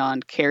above and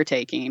beyond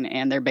caretaking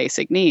and their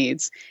basic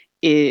needs,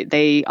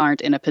 they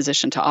aren't in a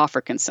position to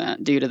offer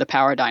consent due to the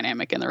power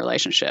dynamic in the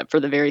relationship for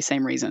the very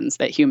same reasons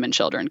that human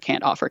children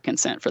can't offer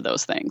consent for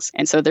those things.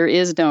 And so there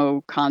is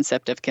no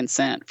concept of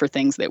consent for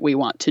things that we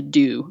want to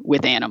do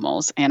with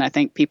animals. And I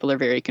think people are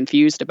very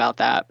confused about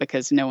that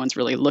because no one's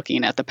really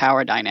looking at the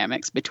power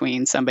dynamics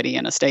between somebody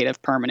in a state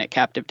of permanent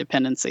captive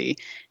dependency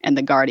and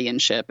the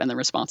guardianship and the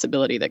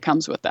responsibility that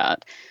comes with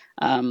that.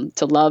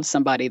 To love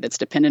somebody that's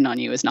dependent on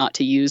you is not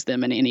to use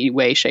them in any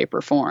way, shape,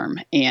 or form.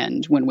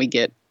 And when we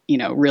get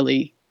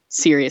really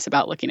serious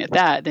about looking at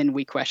that, then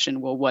we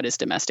question, well, what is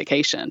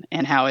domestication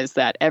and how is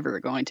that ever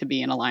going to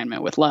be in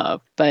alignment with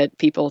love? But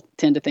people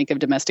tend to think of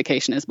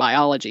domestication as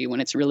biology when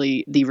it's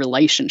really the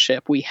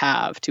relationship we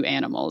have to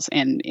animals.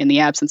 And in the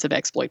absence of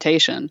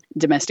exploitation,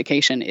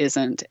 domestication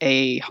isn't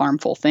a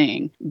harmful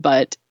thing,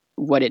 but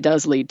what it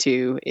does lead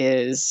to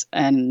is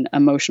an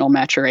emotional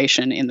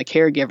maturation in the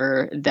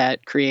caregiver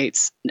that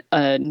creates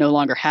no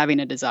longer having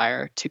a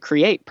desire to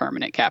create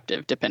permanent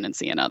captive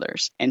dependency in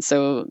others. And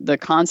so the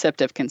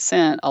concept of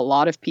consent, a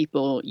lot of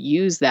people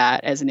use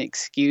that as an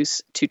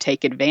excuse to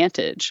take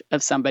advantage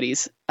of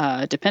somebody's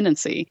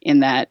dependency, in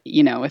that,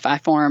 if I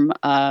form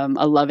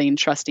a loving,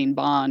 trusting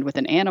bond with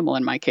an animal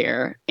in my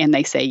care and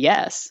they say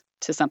yes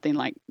to something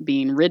like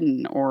being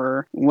ridden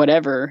or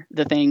whatever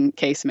the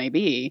case may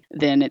be,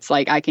 then it's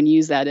like I can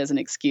use that as an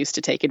excuse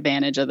to take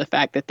advantage of the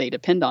fact that they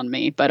depend on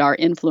me. But our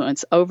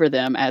influence over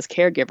them as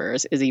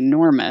caregivers is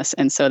enormous.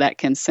 And so that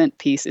consent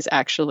piece is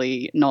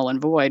actually null and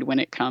void when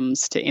it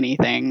comes to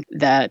anything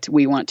that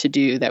we want to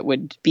do that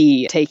would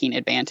be taking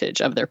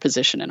advantage of their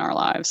position in our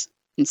lives.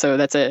 And so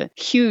that's a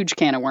huge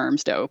can of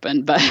worms to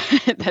open, but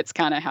that's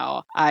kind of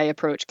how I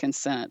approach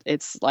consent.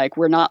 It's like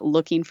we're not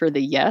looking for the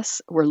yes,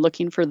 we're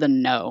looking for the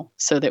no,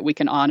 so that we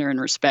can honor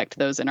and respect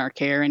those in our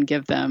care and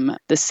give them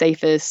the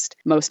safest,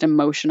 most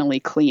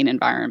emotionally clean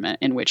environment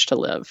in which to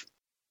live.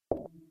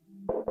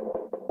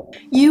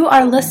 You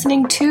are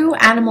listening to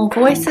Animal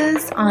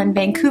Voices on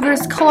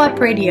Vancouver's Co-op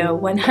Radio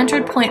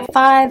 100.5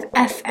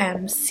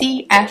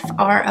 FM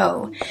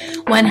CFRO,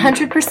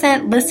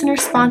 100%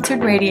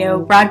 listener-sponsored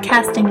radio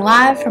broadcasting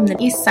live from the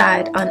east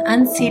side on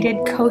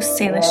unceded Coast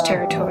Salish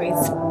territories.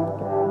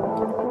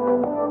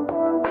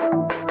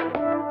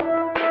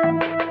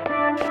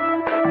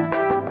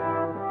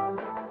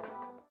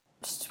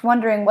 Just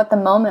wondering what the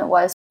moment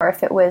was, or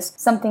if it was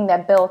something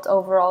that built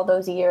over all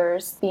those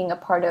years being a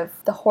part of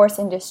the horse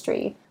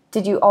industry.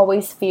 Did you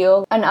always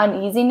feel an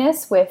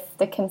uneasiness with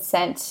the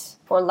consent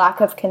or lack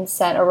of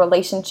consent or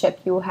relationship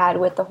you had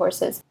with the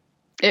horses?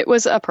 It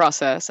was a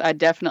process. I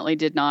definitely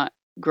did not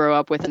grow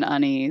up with an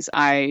unease.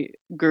 I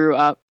grew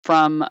up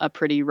from a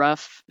pretty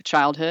rough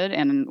childhood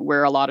and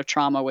where a lot of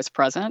trauma was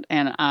present.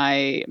 And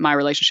my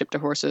relationship to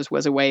horses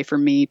was a way for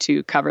me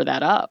to cover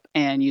that up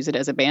and use it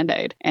as a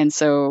Band-Aid. And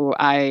so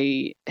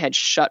I had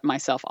shut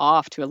myself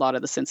off to a lot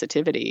of the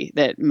sensitivity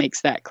that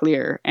makes that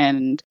clear.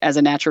 And as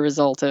a natural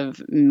result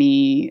of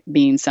me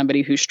being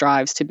somebody who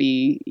strives to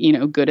be,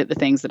 good at the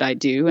things that I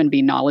do and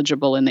be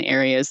knowledgeable in the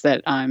areas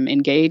that I'm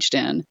engaged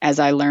in, as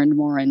I learned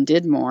more and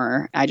did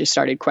more, I just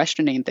started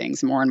questioning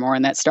things more and more.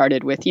 And that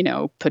started with,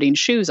 putting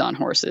shoes on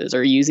horses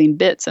or using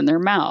bits in their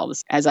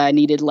mouths. As I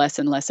needed less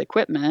and less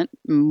equipment,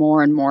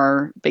 more and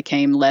more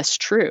became less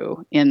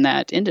true in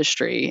that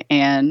industry.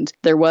 And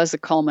there was a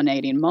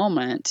culminating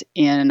moment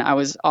I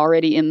was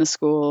already in the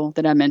school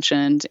that I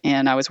mentioned,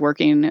 and I was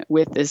working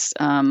with this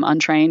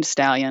untrained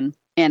stallion.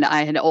 And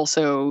I had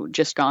also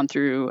just gone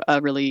through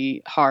a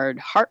really hard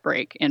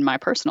heartbreak in my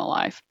personal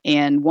life,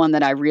 and one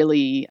that I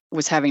really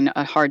was having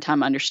a hard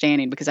time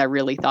understanding because I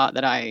really thought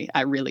that I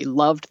really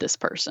loved this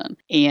person.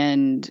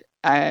 And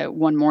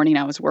one morning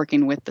I was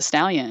working with the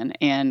stallion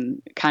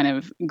and kind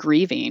of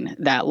grieving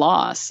that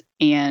loss.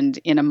 And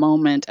in a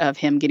moment of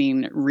him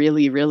getting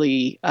really,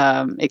 really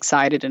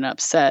excited and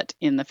upset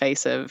in the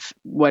face of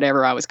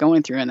whatever I was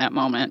going through in that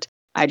moment,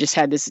 I just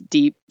had this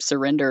deep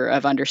surrender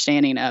of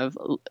understanding of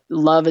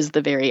love is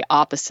the very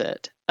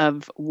opposite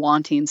of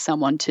wanting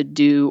someone to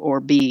do or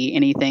be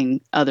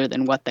anything other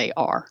than what they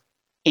are.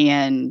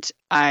 And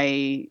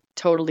I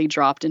totally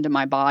dropped into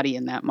my body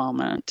in that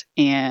moment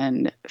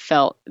and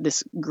felt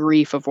this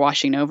grief of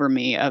washing over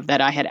me of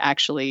that I had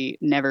actually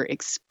never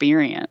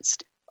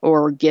experienced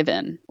or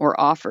given or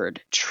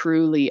offered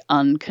truly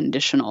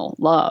unconditional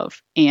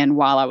love. And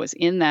while I was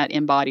in that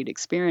embodied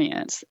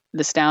experience,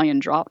 the stallion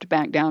dropped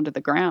back down to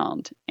the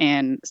ground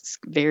and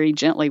very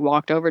gently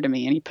walked over to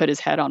me, and he put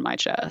his head on my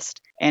chest.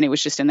 And it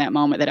was just in that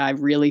moment that I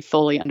really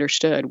fully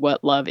understood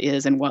what love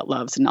is and what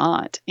love's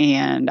not.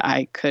 And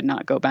I could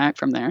not go back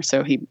from there.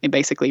 So he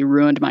basically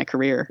ruined my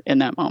career in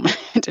that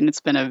moment. And it's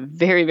been a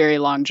very, very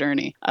long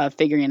journey of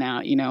figuring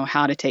out,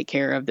 how to take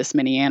care of this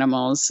many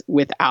animals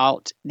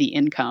without the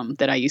income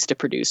that I used to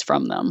produce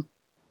from them.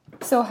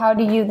 So how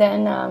do you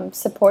then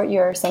support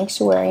your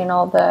sanctuary and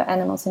all the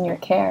animals in your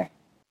care?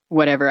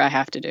 Whatever I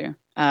have to do.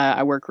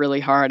 I work really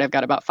hard. I've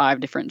got about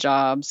 5 different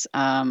jobs.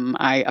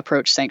 I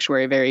approach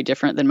sanctuary very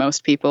different than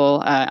most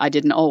people. I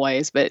didn't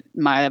always, but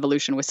my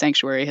evolution with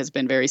sanctuary has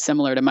been very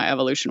similar to my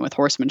evolution with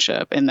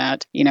horsemanship in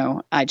that,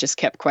 I just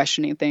kept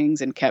questioning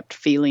things and kept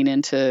feeling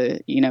into,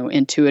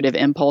 intuitive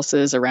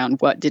impulses around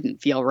what didn't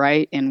feel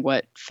right and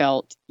what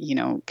felt,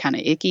 kind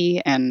of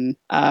icky. And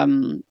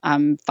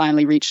I'm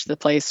finally reached the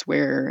place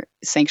where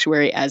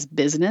sanctuary as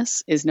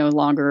business is no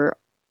longer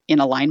in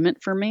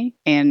alignment for me.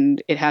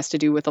 And it has to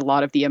do with a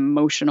lot of the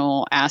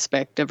emotional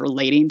aspect of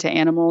relating to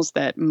animals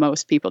that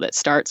most people that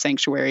start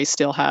sanctuaries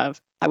still have,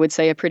 I would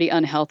say, a pretty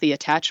unhealthy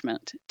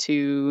attachment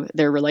to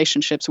their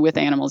relationships with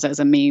animals as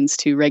a means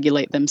to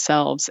regulate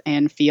themselves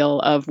and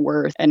feel of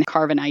worth and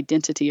carve an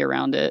identity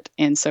around it.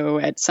 And so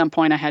at some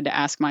point I had to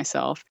ask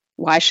myself,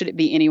 why should it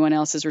be anyone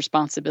else's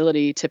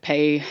responsibility to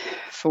pay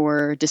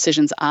for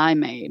decisions I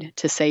made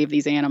to save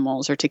these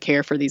animals or to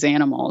care for these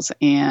animals?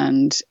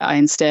 And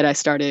instead, I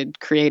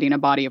started creating a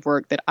body of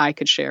work that I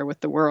could share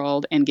with the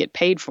world and get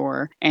paid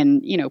for.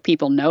 And,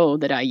 people know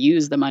that I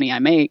use the money I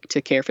make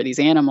to care for these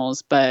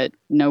animals, but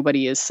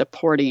nobody is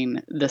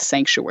supporting the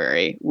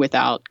sanctuary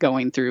without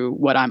going through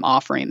what I'm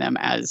offering them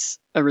as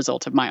a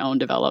result of my own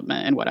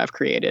development and what I've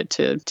created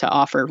to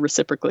offer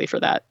reciprocally for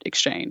that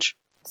exchange.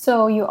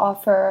 So you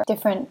offer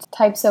different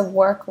types of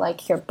work,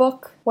 like your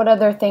book. What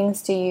other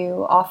things do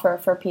you offer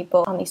for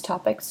people on these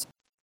topics?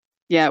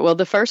 Yeah, well,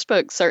 the first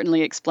book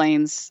certainly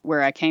explains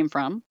where I came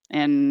from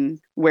and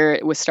where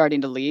it was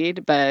starting to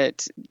lead,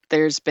 but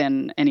there's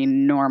been an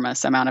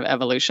enormous amount of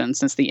evolution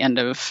since the end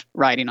of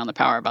Writing on the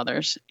Power of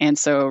Others. And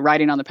so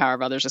Writing on the Power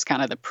of Others is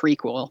kind of the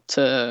prequel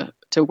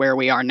to where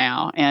we are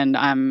now. And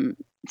I'm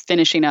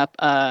finishing up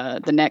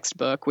the next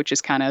book, which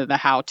is kind of the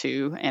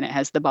how-to, and it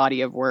has the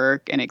body of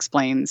work and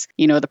explains,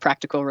 the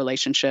practical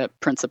relationship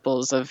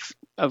principles of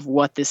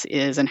what this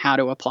is and how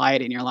to apply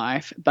it in your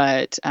life.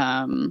 But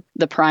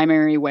the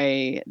primary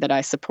way that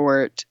I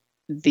support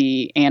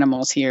the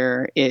animals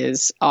here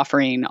is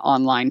offering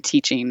online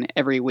teaching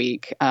every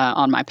week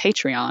on my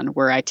Patreon,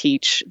 where I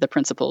teach the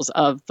principles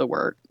of the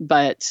work.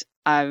 But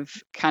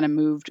I've kind of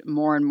moved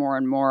more and more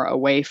and more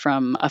away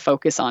from a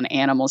focus on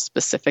animals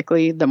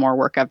specifically, the more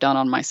work I've done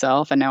on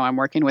myself. And now I'm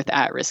working with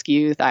at-risk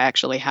youth. I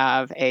actually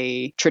have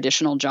a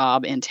traditional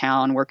job in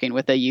town working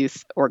with a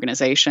youth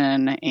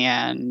organization.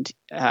 And,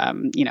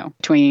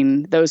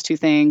 between those two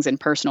things and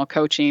personal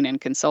coaching and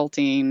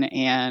consulting,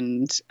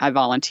 and I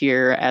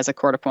volunteer as a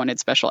court-appointed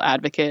special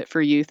advocate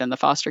for youth in the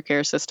foster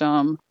care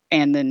system.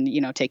 And then,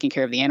 taking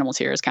care of the animals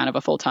here is kind of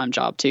a full-time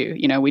job too.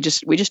 We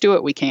just do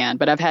what we can,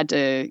 but I've had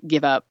to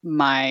give up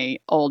my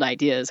old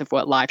ideas of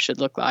what life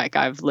should look like.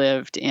 I've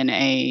lived in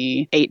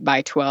a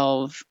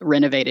 8x12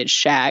 renovated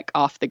shack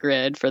off the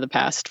grid for the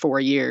past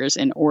 4 years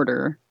in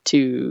order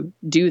to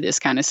do this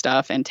kind of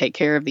stuff and take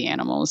care of the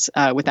animals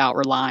without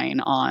relying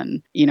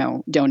on,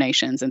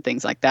 donations and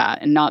things like that.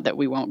 And not that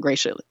we won't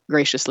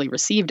graciously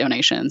receive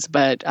donations,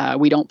 but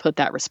we don't put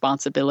that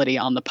responsibility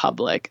on the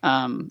public.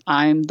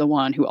 I'm the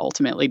one who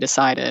ultimately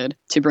decided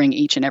to bring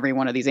each and every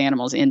one of these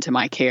animals into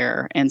my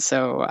care. And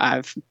so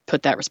I've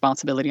put that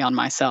responsibility on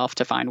myself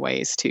to find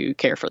ways to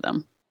care for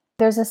them.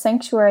 There's a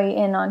sanctuary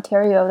in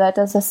Ontario that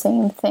does the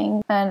same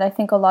thing. And I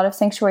think a lot of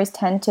sanctuaries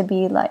tend to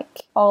be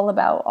like all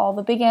about all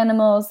the big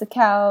animals, the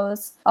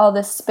cows, all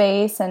this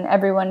space, and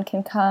everyone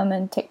can come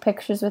and take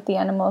pictures with the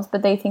animals.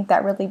 But they think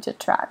that really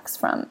detracts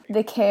from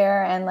the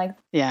care and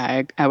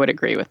yeah, I would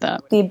agree with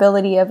that. The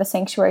ability of a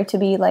sanctuary to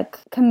be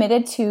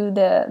committed to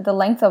the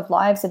length of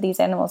lives that these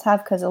animals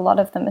have, because a lot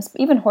of them,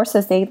 even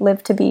horses, they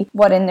live to be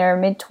in their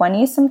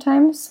mid-20s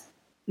sometimes.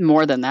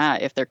 More than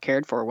that if they're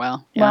cared for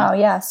well. Yeah. Wow,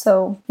 yeah.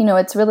 So,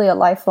 it's really a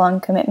lifelong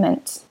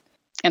commitment.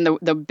 And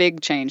the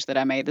big change that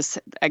I made,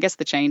 I guess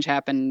the change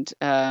happened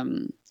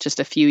just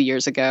a few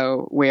years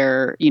ago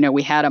where,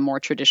 we had a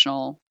more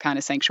traditional kind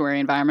of sanctuary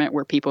environment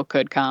where people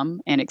could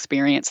come and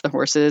experience the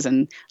horses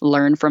and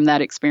learn from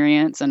that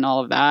experience and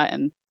all of that.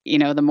 And,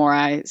 the more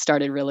I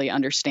started really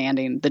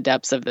understanding the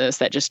depths of this,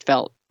 that just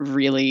felt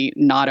really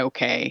not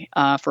okay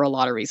for a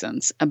lot of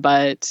reasons.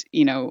 But,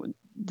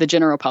 the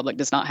general public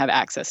does not have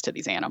access to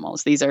these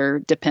animals. These are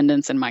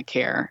dependents in my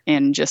care.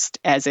 And just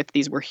as if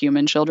these were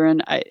human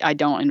children, I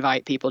don't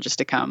invite people just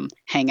to come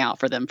hang out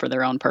for them for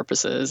their own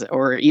purposes,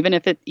 or even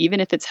if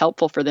it's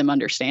helpful for them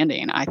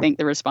understanding. I think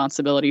the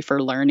responsibility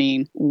for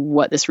learning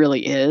what this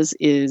really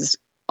is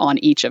on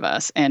each of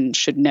us and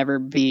should never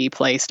be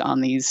placed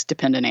on these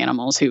dependent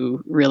animals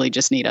who really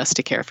just need us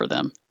to care for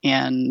them.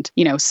 And,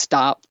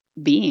 stop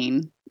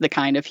being the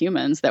kind of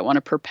humans that want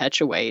to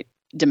perpetuate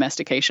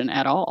domestication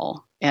at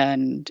all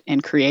and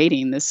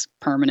creating this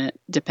permanent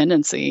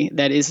dependency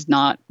that is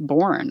not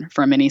born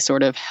from any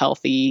sort of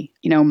healthy,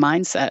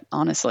 mindset,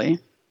 honestly.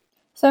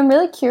 So I'm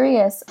really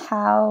curious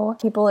how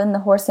people in the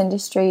horse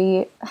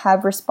industry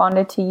have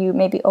responded to you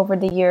maybe over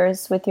the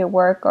years with your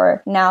work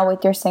or now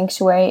with your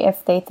sanctuary,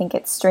 if they think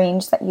it's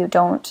strange that you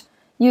don't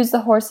use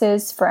the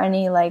horses for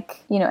any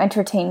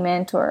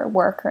entertainment or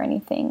work or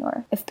anything,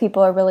 or if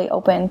people are really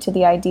open to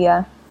the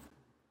idea.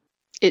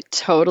 It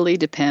totally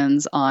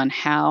depends on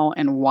how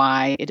and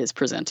why it is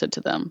presented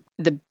to them.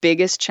 The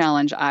biggest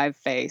challenge I've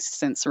faced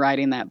since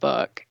writing that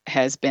book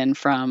has been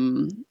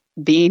from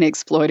being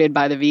exploited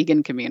by the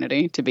vegan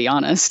community, to be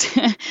honest.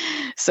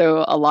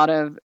 So a lot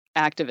of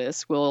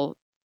activists will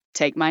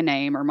take my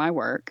name or my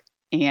work,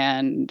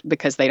 and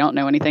because they don't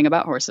know anything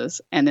about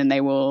horses, and then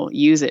they will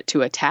use it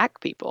to attack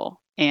people.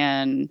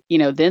 And,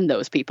 then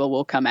those people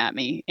will come at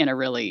me in a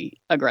really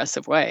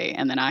aggressive way.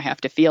 And then I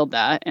have to field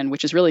that, and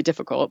which is really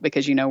difficult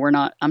because,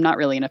 I'm not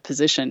really in a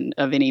position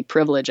of any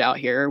privilege out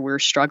here. We're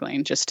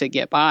struggling just to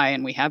get by.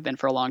 And we have been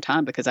for a long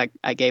time because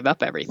I gave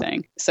up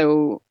everything.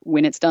 So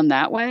when it's done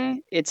that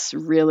way, it's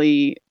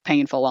really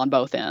painful on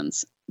both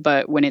ends.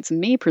 But when it's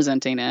me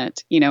presenting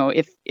it,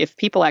 if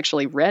people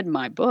actually read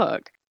my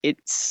book, it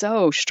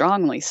so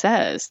strongly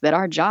says that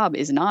our job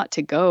is not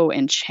to go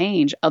and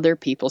change other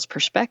people's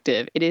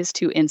perspective. It is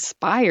to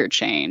inspire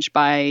change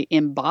by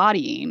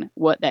embodying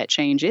what that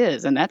change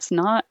is. And that's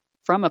not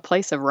from a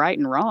place of right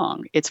and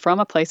wrong. It's from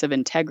a place of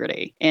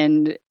integrity.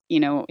 And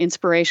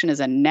inspiration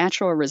is a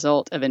natural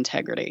result of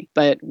integrity.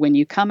 But when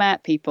you come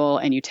at people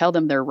and you tell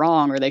them they're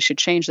wrong or they should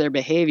change their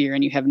behavior,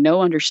 and you have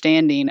no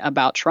understanding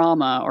about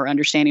trauma or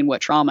understanding what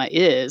trauma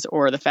is,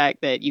 or the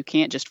fact that you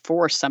can't just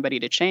force somebody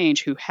to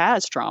change who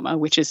has trauma,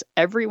 which is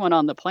everyone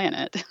on the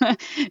planet,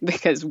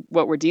 because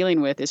what we're dealing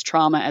with is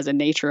trauma as a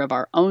nature of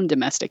our own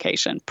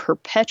domestication,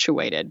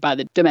 perpetuated by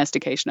the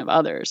domestication of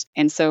others.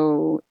 And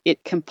so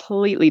it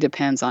completely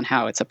depends on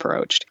how it's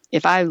approached.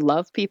 If I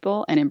love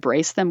people and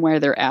embrace them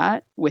where they're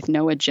at with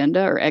no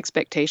agenda or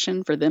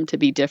expectation for them to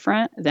be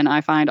different, then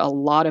I find a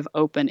lot of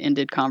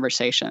open-ended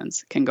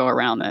conversations can go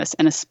around this.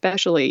 And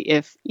especially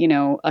if,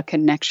 a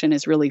connection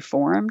is really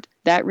formed,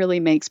 that really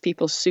makes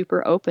people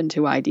super open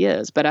to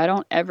ideas. But I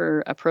don't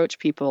ever approach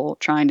people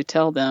trying to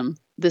tell them,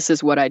 this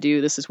is what I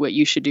do, this is what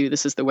you should do,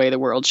 this is the way the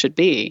world should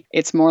be.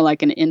 It's more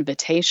like an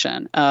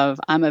invitation of,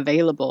 I'm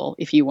available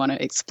if you want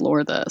to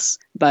explore this.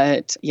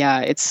 But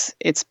yeah,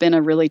 it's been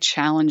a really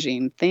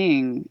challenging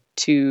thing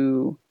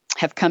to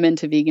have come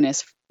into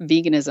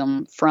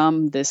veganism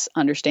from this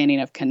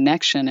understanding of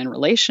connection and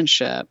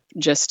relationship,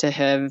 just to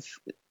have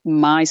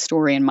my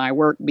story and my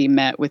work be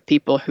met with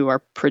people who are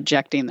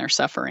projecting their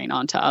suffering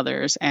onto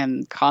others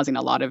and causing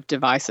a lot of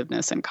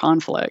divisiveness and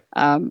conflict.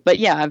 But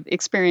yeah, I've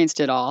experienced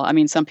it all. I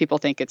mean, some people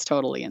think it's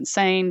totally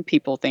insane.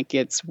 People think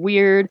it's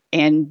weird.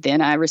 And then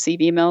I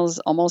receive emails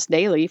almost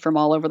daily from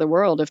all over the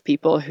world of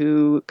people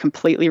who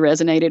completely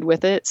resonated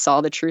with it,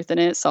 saw the truth in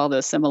it, saw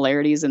the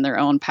similarities in their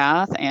own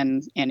path,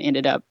 and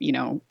ended up,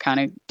 kind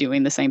of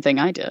doing the same thing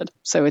I did.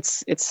 So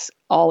it's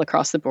all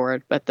across the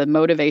board, but the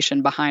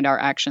motivation behind our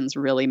actions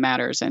really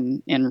matters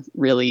and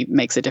really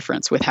makes a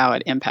difference with how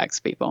it impacts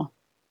people.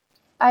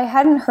 I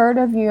hadn't heard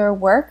of your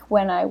work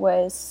when I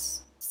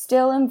was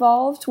still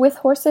involved with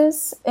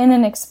horses in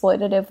an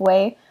exploitative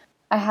way.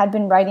 I had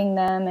been riding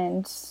them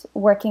and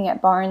working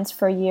at barns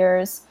for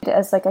years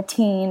as like a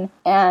teen.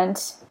 And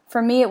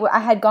for me, I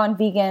had gone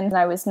vegan and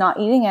I was not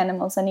eating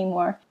animals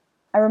anymore.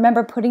 I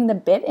remember putting the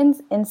bit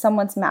in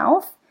someone's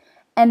mouth,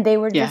 and they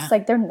were just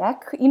like, their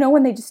neck,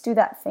 when they just do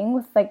that thing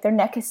with like their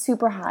neck is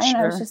super high. Sure. And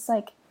I was just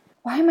like,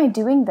 why am I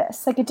doing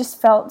this? Like, it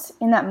just felt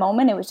in that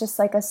moment, it was just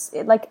like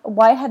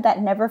why had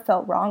that never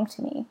felt wrong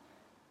to me?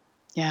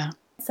 Yeah.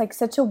 It's like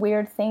such a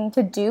weird thing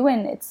to do.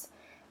 And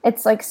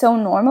it's like so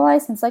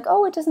normalized. And it's like,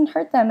 oh, it doesn't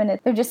hurt them. And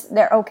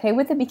they're okay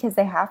with it because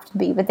they have to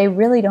be, but they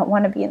really don't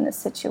want to be in this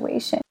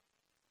situation.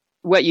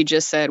 What you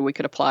just said, we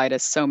could apply to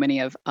so many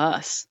of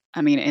us.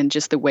 I mean, and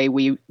just the way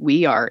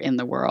we are in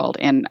the world.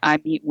 And I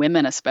meet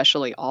women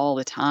especially all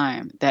the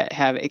time that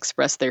have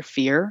expressed their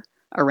fear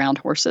around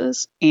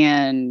horses,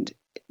 and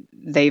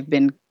they've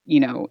been,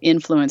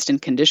 influenced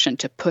and conditioned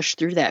to push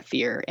through that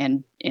fear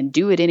and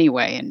do it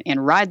anyway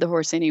and ride the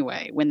horse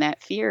anyway, when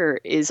that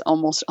fear is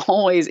almost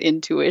always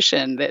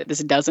intuition that this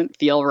doesn't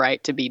feel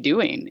right to be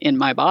doing in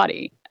my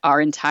body. Our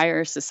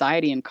entire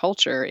society and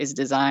culture is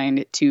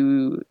designed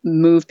to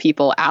move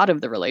people out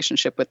of the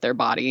relationship with their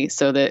body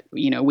so that,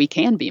 we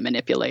can be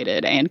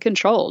manipulated and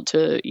controlled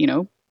to,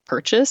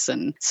 purchase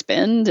and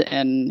spend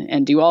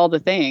and do all the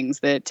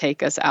things that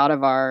take us out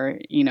of our,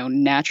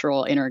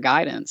 natural inner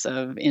guidance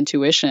of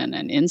intuition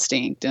and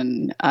instinct.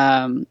 And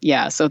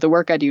so the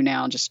work I do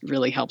now just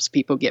really helps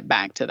people get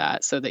back to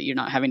that so that you're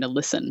not having to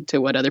listen to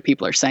what other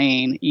people are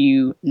saying.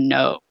 You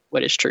know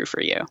what is true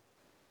for you.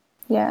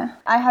 Yeah.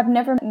 I have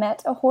never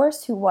met a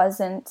horse who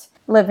wasn't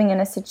living in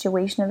a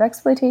situation of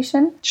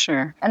exploitation.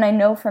 Sure. And I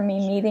know from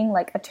me meeting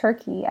like a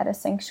turkey at a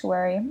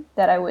sanctuary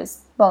that I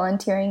was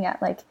volunteering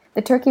at, like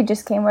the turkey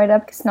just came right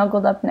up,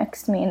 snuggled up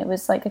next to me, and it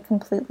was like a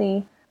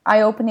completely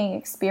eye-opening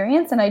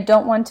experience. And I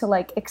don't want to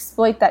like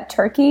exploit that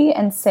turkey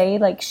and say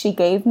like she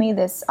gave me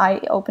this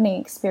eye-opening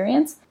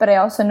experience. But I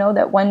also know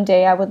that one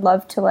day I would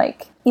love to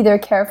like either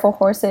care for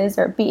horses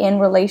or be in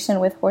relation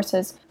with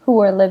horses who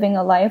are living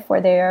a life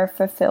where they are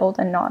fulfilled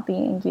and not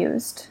being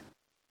used.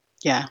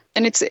 Yeah.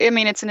 And it's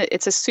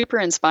a super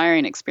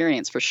inspiring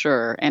experience for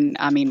sure. And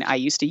I mean, I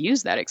used to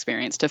use that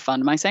experience to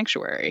fund my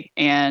sanctuary.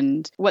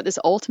 And what this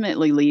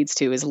ultimately leads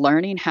to is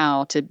learning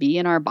how to be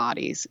in our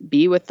bodies,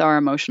 be with our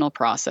emotional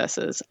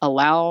processes,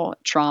 allow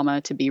trauma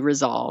to be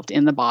resolved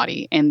in the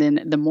body. And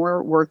then the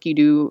more work you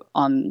do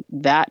on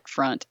that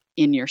front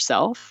in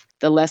yourself,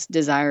 the less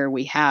desire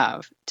we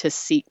have to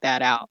seek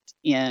that out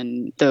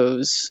in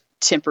those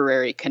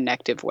temporary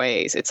connective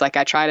ways. It's like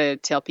I try to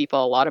tell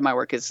people a lot of my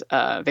work is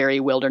very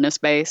wilderness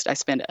based. I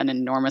spend an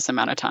enormous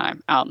amount of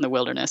time out in the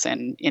wilderness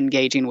and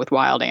engaging with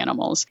wild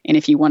animals. And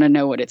if you want to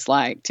know what it's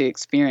like to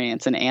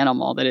experience an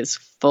animal that is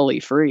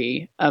fully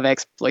free of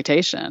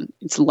exploitation,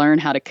 it's learn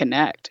how to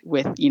connect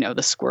with,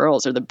 the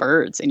squirrels or the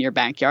birds in your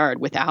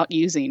backyard without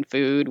using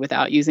food,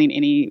 without using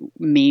any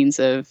means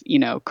of,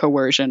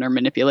 coercion or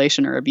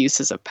manipulation or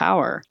abuses of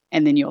power.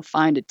 And then you'll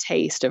find a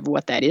taste of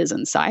what that is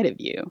inside of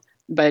you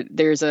But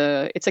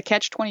it's a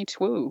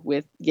catch-22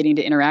 with getting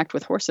to interact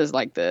with horses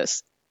like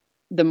this.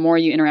 The more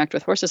you interact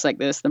with horses like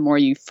this, the more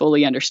you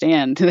fully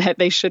understand that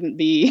they shouldn't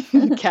be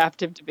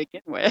captive to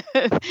begin with.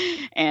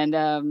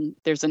 And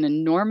there's an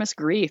enormous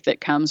grief that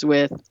comes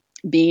with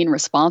being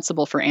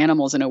responsible for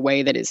animals in a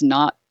way that is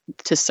not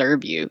to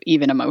serve you,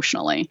 even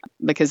emotionally.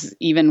 Because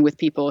even with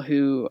people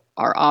who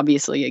are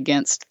obviously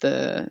against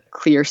the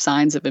clear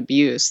signs of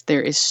abuse,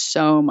 there is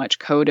so much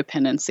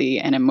codependency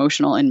and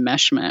emotional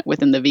enmeshment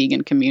within the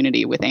vegan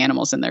community with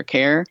animals in their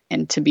care.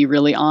 And to be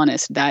really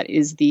honest, that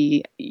is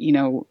the,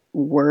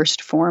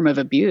 worst form of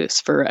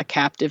abuse for a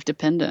captive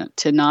dependent,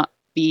 to not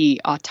be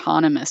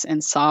autonomous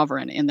and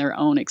sovereign in their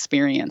own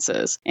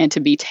experiences and to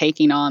be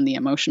taking on the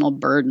emotional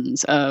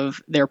burdens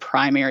of their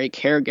primary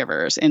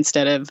caregivers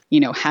instead of,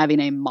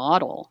 having a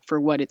model for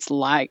what it's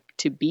like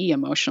to be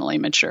emotionally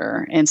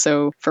mature. And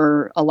so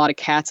for a lot of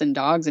cats and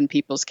dogs in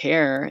people's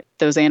care,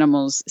 those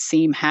animals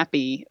seem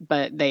happy,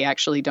 but they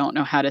actually don't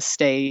know how to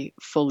stay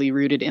fully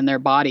rooted in their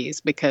bodies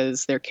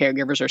because their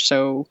caregivers are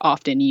so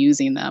often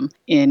using them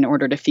in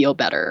order to feel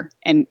better.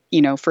 And,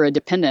 for a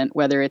dependent,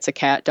 whether it's a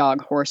cat,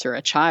 dog, horse, or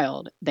a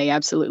child, they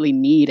absolutely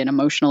need an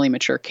emotionally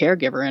mature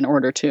caregiver in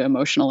order to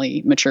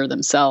emotionally mature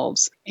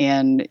themselves.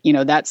 And,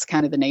 that's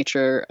kind of the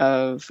nature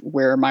of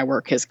where my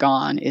work has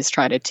gone, is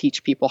try to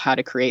teach people how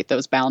to create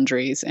those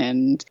boundaries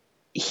and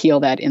heal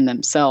that in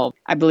themselves.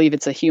 I believe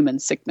it's a human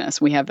sickness.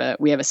 We have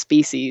a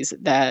species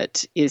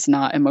that is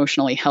not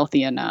emotionally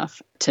healthy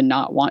enough to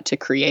not want to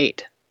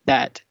create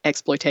that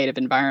exploitative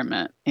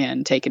environment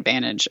and take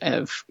advantage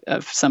of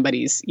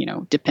somebody's,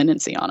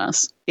 dependency on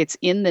us. It's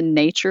in the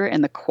nature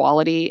and the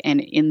quality and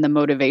in the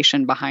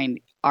motivation behind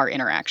our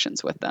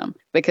interactions with them.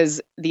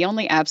 Because the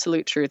only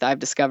absolute truth I've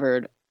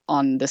discovered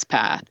on this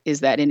path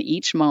is that in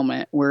each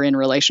moment we're in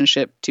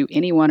relationship to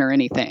anyone or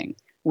anything.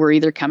 We're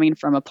either coming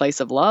from a place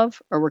of love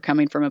or we're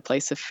coming from a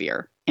place of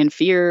fear. And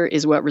fear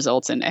is what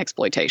results in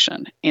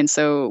exploitation. And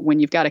so when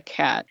you've got a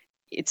cat,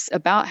 it's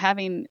about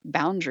having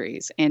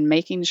boundaries and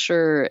making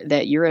sure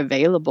that you're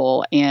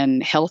available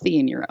and healthy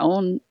in your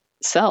own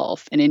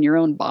self and in your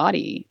own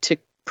body to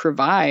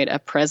provide a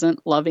present,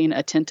 loving,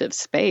 attentive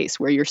space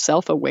where you're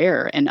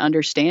self-aware and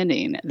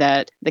understanding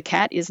that the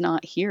cat is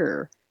not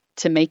here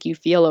to make you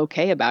feel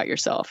okay about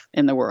yourself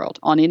in the world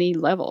on any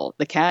level.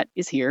 The cat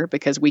is here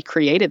because we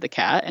created the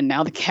cat, and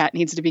now the cat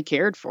needs to be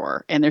cared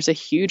for. And there's a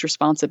huge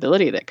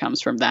responsibility that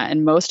comes from that.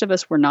 And most of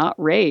us were not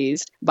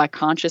raised by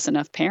conscious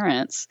enough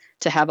parents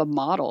to have a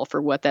model for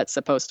what that's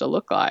supposed to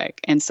look like.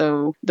 And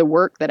so the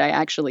work that I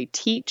actually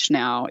teach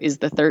now is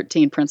the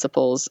 13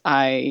 principles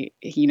I,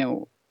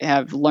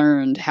 have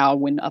learned how,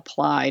 when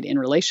applied in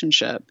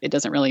relationship, it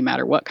doesn't really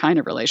matter what kind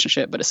of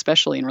relationship, but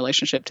especially in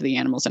relationship to the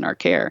animals in our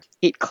care,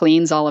 it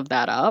cleans all of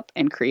that up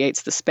and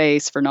creates the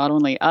space for not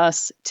only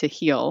us to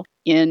heal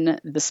in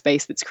the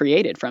space that's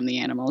created from the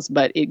animals,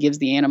 but it gives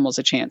the animals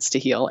a chance to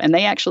heal. And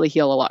they actually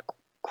heal a lot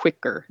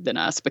quicker than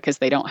us because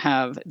they don't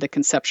have the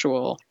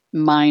conceptual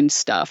mind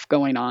stuff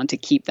going on to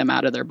keep them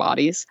out of their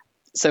bodies.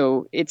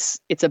 So it's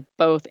a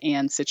both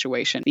and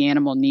situation. The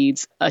animal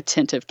needs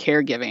attentive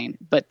caregiving,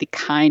 but the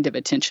kind of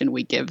attention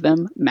we give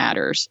them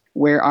matters.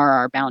 Where are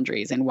our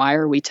boundaries and why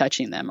are we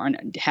touching them? Or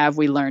have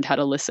we learned how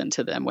to listen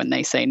to them when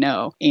they say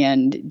no?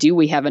 And do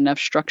we have enough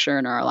structure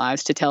in our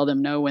lives to tell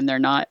them no when they're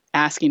not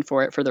asking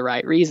for it for the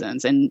right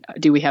reasons? And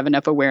do we have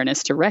enough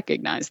awareness to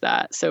recognize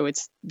that? So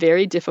it's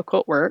very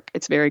difficult work.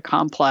 It's very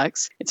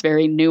complex. It's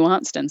very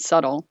nuanced and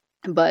subtle.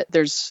 But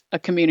there's a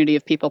community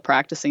of people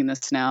practicing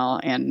this now,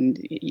 and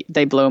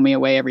they blow me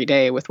away every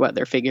day with what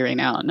they're figuring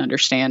out and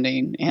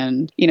understanding.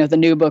 And, the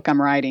new book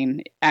I'm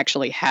writing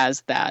actually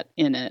has that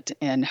in it.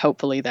 And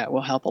hopefully that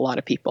will help a lot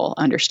of people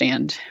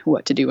understand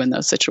what to do in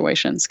those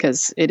situations,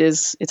 because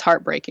it's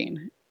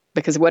heartbreaking.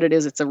 Because what it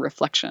is, it's a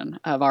reflection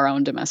of our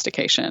own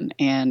domestication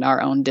and our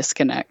own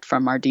disconnect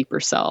from our deeper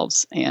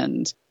selves.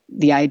 And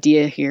the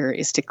idea here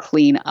is to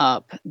clean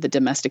up the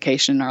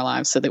domestication in our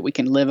lives so that we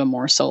can live a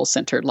more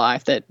soul-centered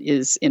life that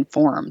is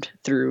informed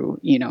through,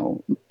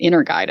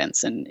 inner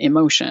guidance and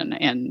emotion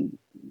and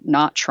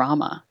not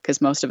trauma, because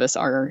most of us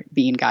are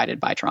being guided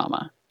by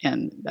trauma.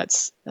 And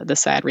that's the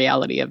sad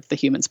reality of the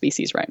human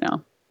species right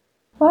now.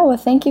 Wow, well,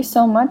 thank you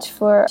so much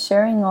for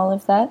sharing all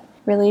of that.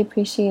 Really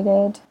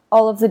appreciated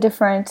all of the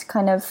different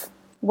kind of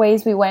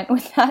ways we went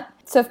with that.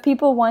 So if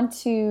people want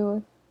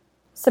to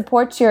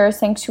support your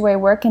sanctuary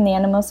work and the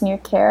animals in your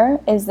care,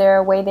 is there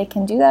a way they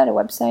can do that, a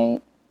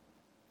website?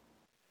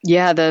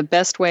 Yeah, the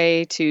best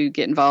way to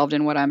get involved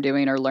in what I'm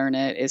doing or learn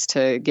it is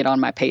to get on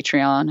my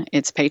Patreon.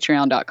 It's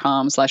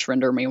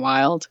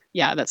patreon.com/rendermewild.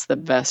 Yeah, that's the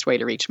best way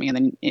to reach me. And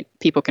then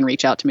people can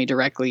reach out to me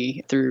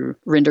directly through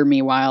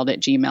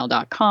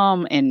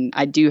rendermewild@gmail.com. And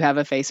I do have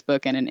a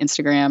Facebook and an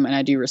Instagram, and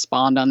I do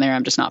respond on there.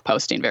 I'm just not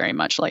posting very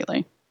much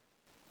lately.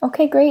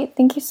 Okay, great.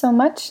 Thank you so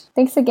much.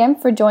 Thanks again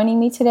for joining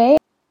me today.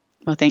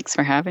 Well, thanks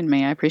for having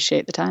me. I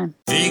appreciate the time.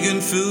 Vegan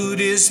food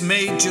is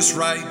made just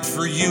right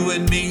for you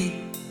and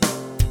me.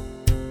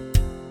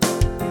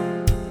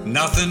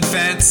 Nothing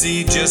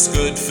fancy, just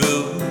good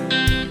food.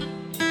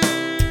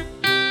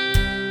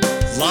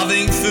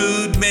 Loving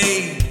food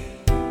made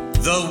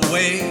the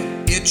way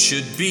it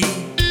should be.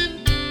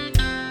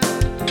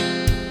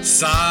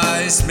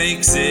 Size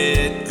makes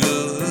it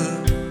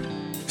good.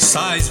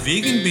 Size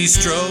Vegan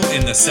Bistro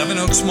in the Seven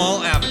Oaks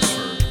Mall,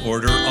 Abbotsford.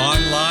 Order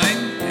online,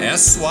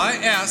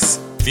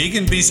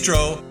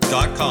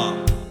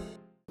 sysveganbistro.com.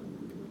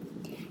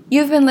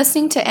 You've been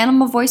listening to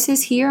Animal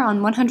Voices here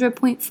on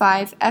 100.5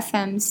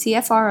 FM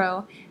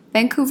CFRO,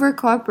 Vancouver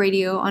Co-op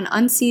Radio on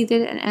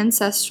unceded and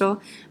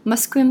ancestral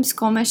Musqueam,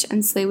 Squamish,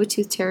 and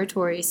Tsleil-Waututh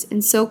territories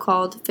in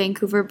so-called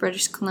Vancouver,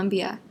 British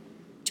Columbia.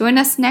 Join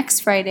us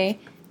next Friday,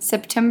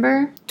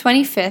 September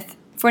 25th,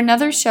 for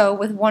another show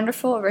with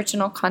wonderful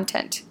original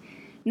content.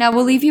 Now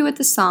we'll leave you with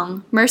the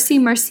song Mercy,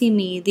 Mercy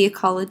Me, The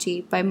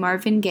Ecology by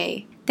Marvin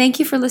Gaye. Thank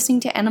you for listening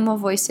to Animal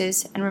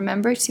Voices, and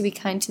remember to be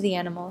kind to the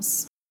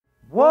animals.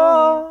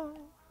 Whoa,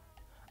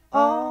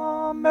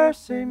 oh,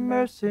 mercy,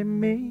 mercy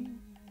me.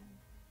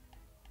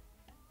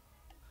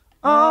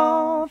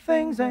 Oh,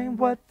 things ain't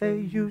what they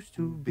used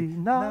to be,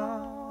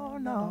 no,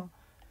 no.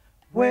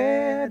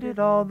 Where did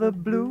all the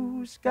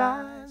blue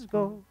skies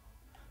go?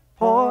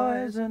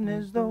 Poison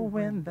is the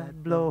wind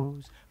that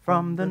blows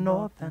from the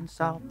north and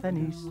south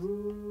and east.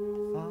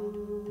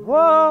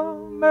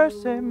 Whoa,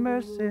 mercy,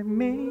 mercy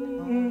me.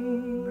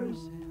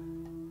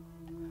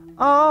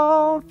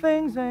 All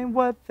things ain't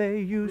what they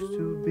used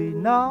to be,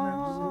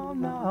 no,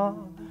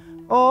 no.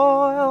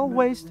 Oil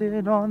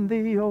wasted on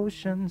the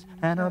oceans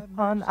and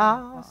upon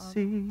our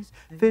seas,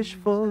 fish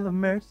full of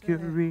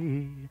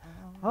mercury.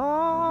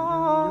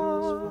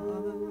 Oh,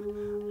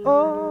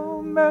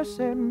 oh,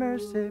 mercy,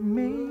 mercy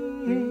me.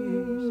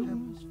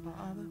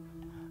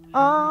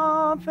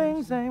 All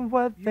things ain't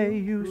what they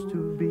used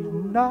to be,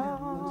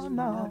 no,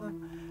 no.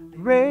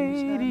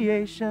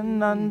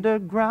 Radiation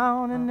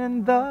underground and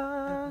in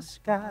the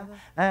sky.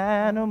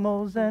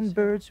 Animals and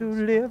birds who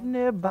live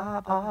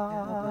nearby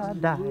are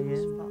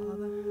dying.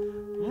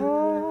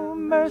 Oh,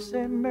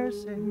 mercy,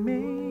 mercy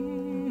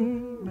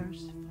me.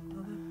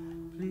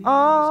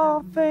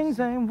 All things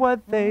ain't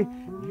what they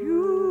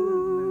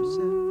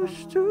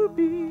used to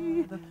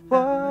be.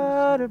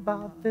 What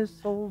about this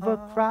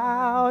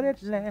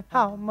overcrowded land?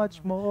 How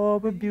much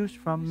more abuse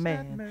from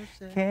man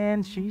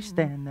can she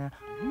stand now?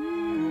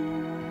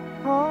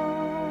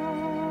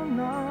 Oh,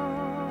 no,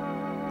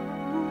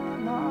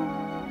 no, no,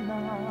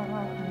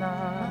 no, no,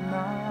 no,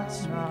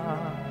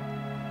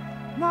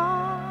 no,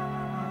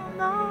 no,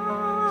 no,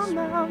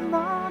 no,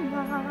 my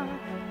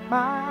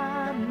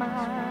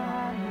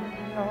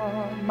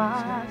Lord,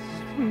 my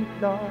sweet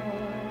Lord,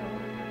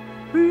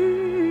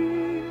 breathe.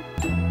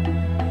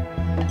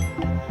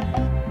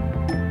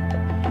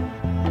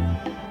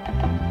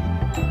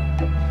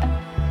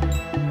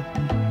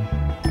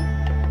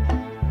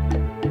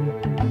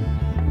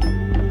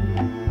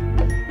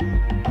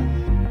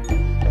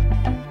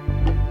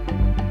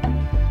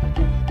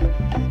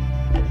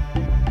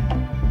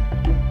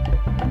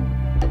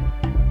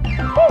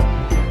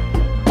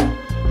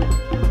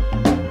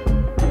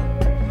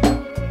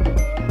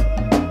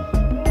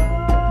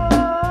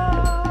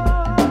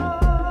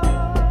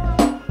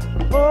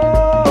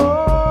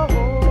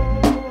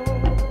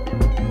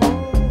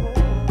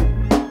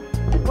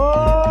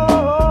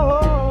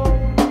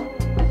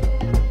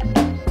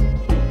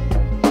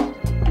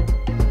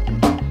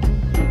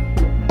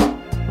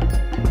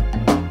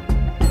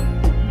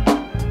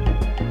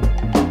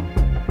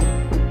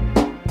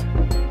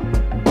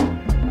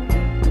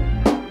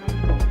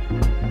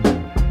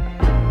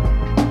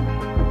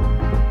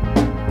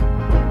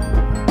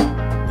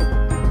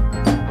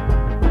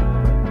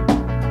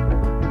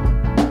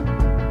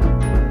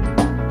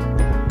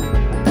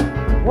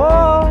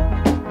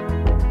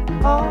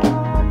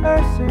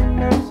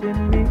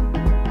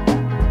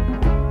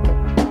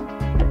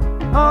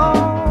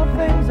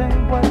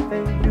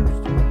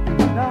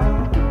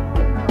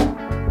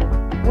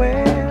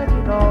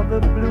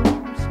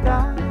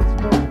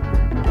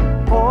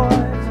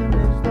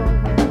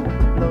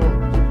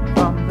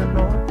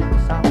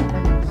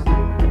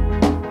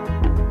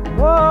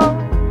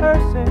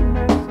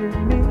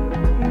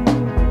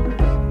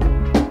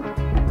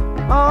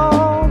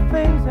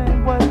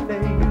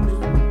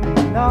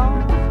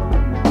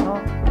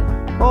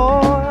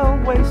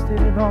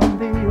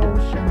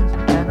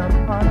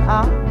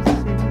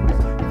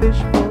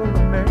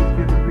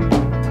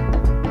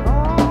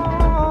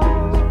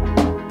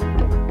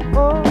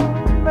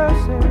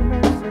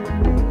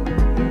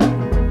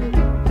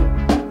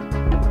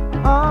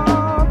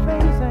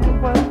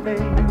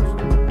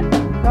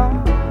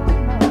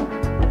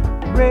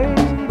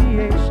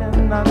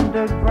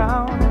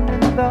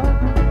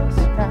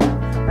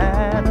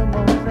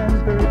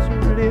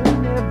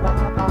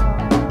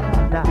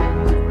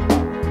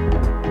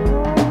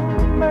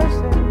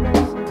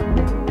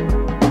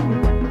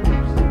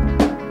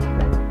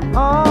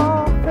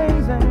 All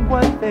things ain't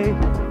what they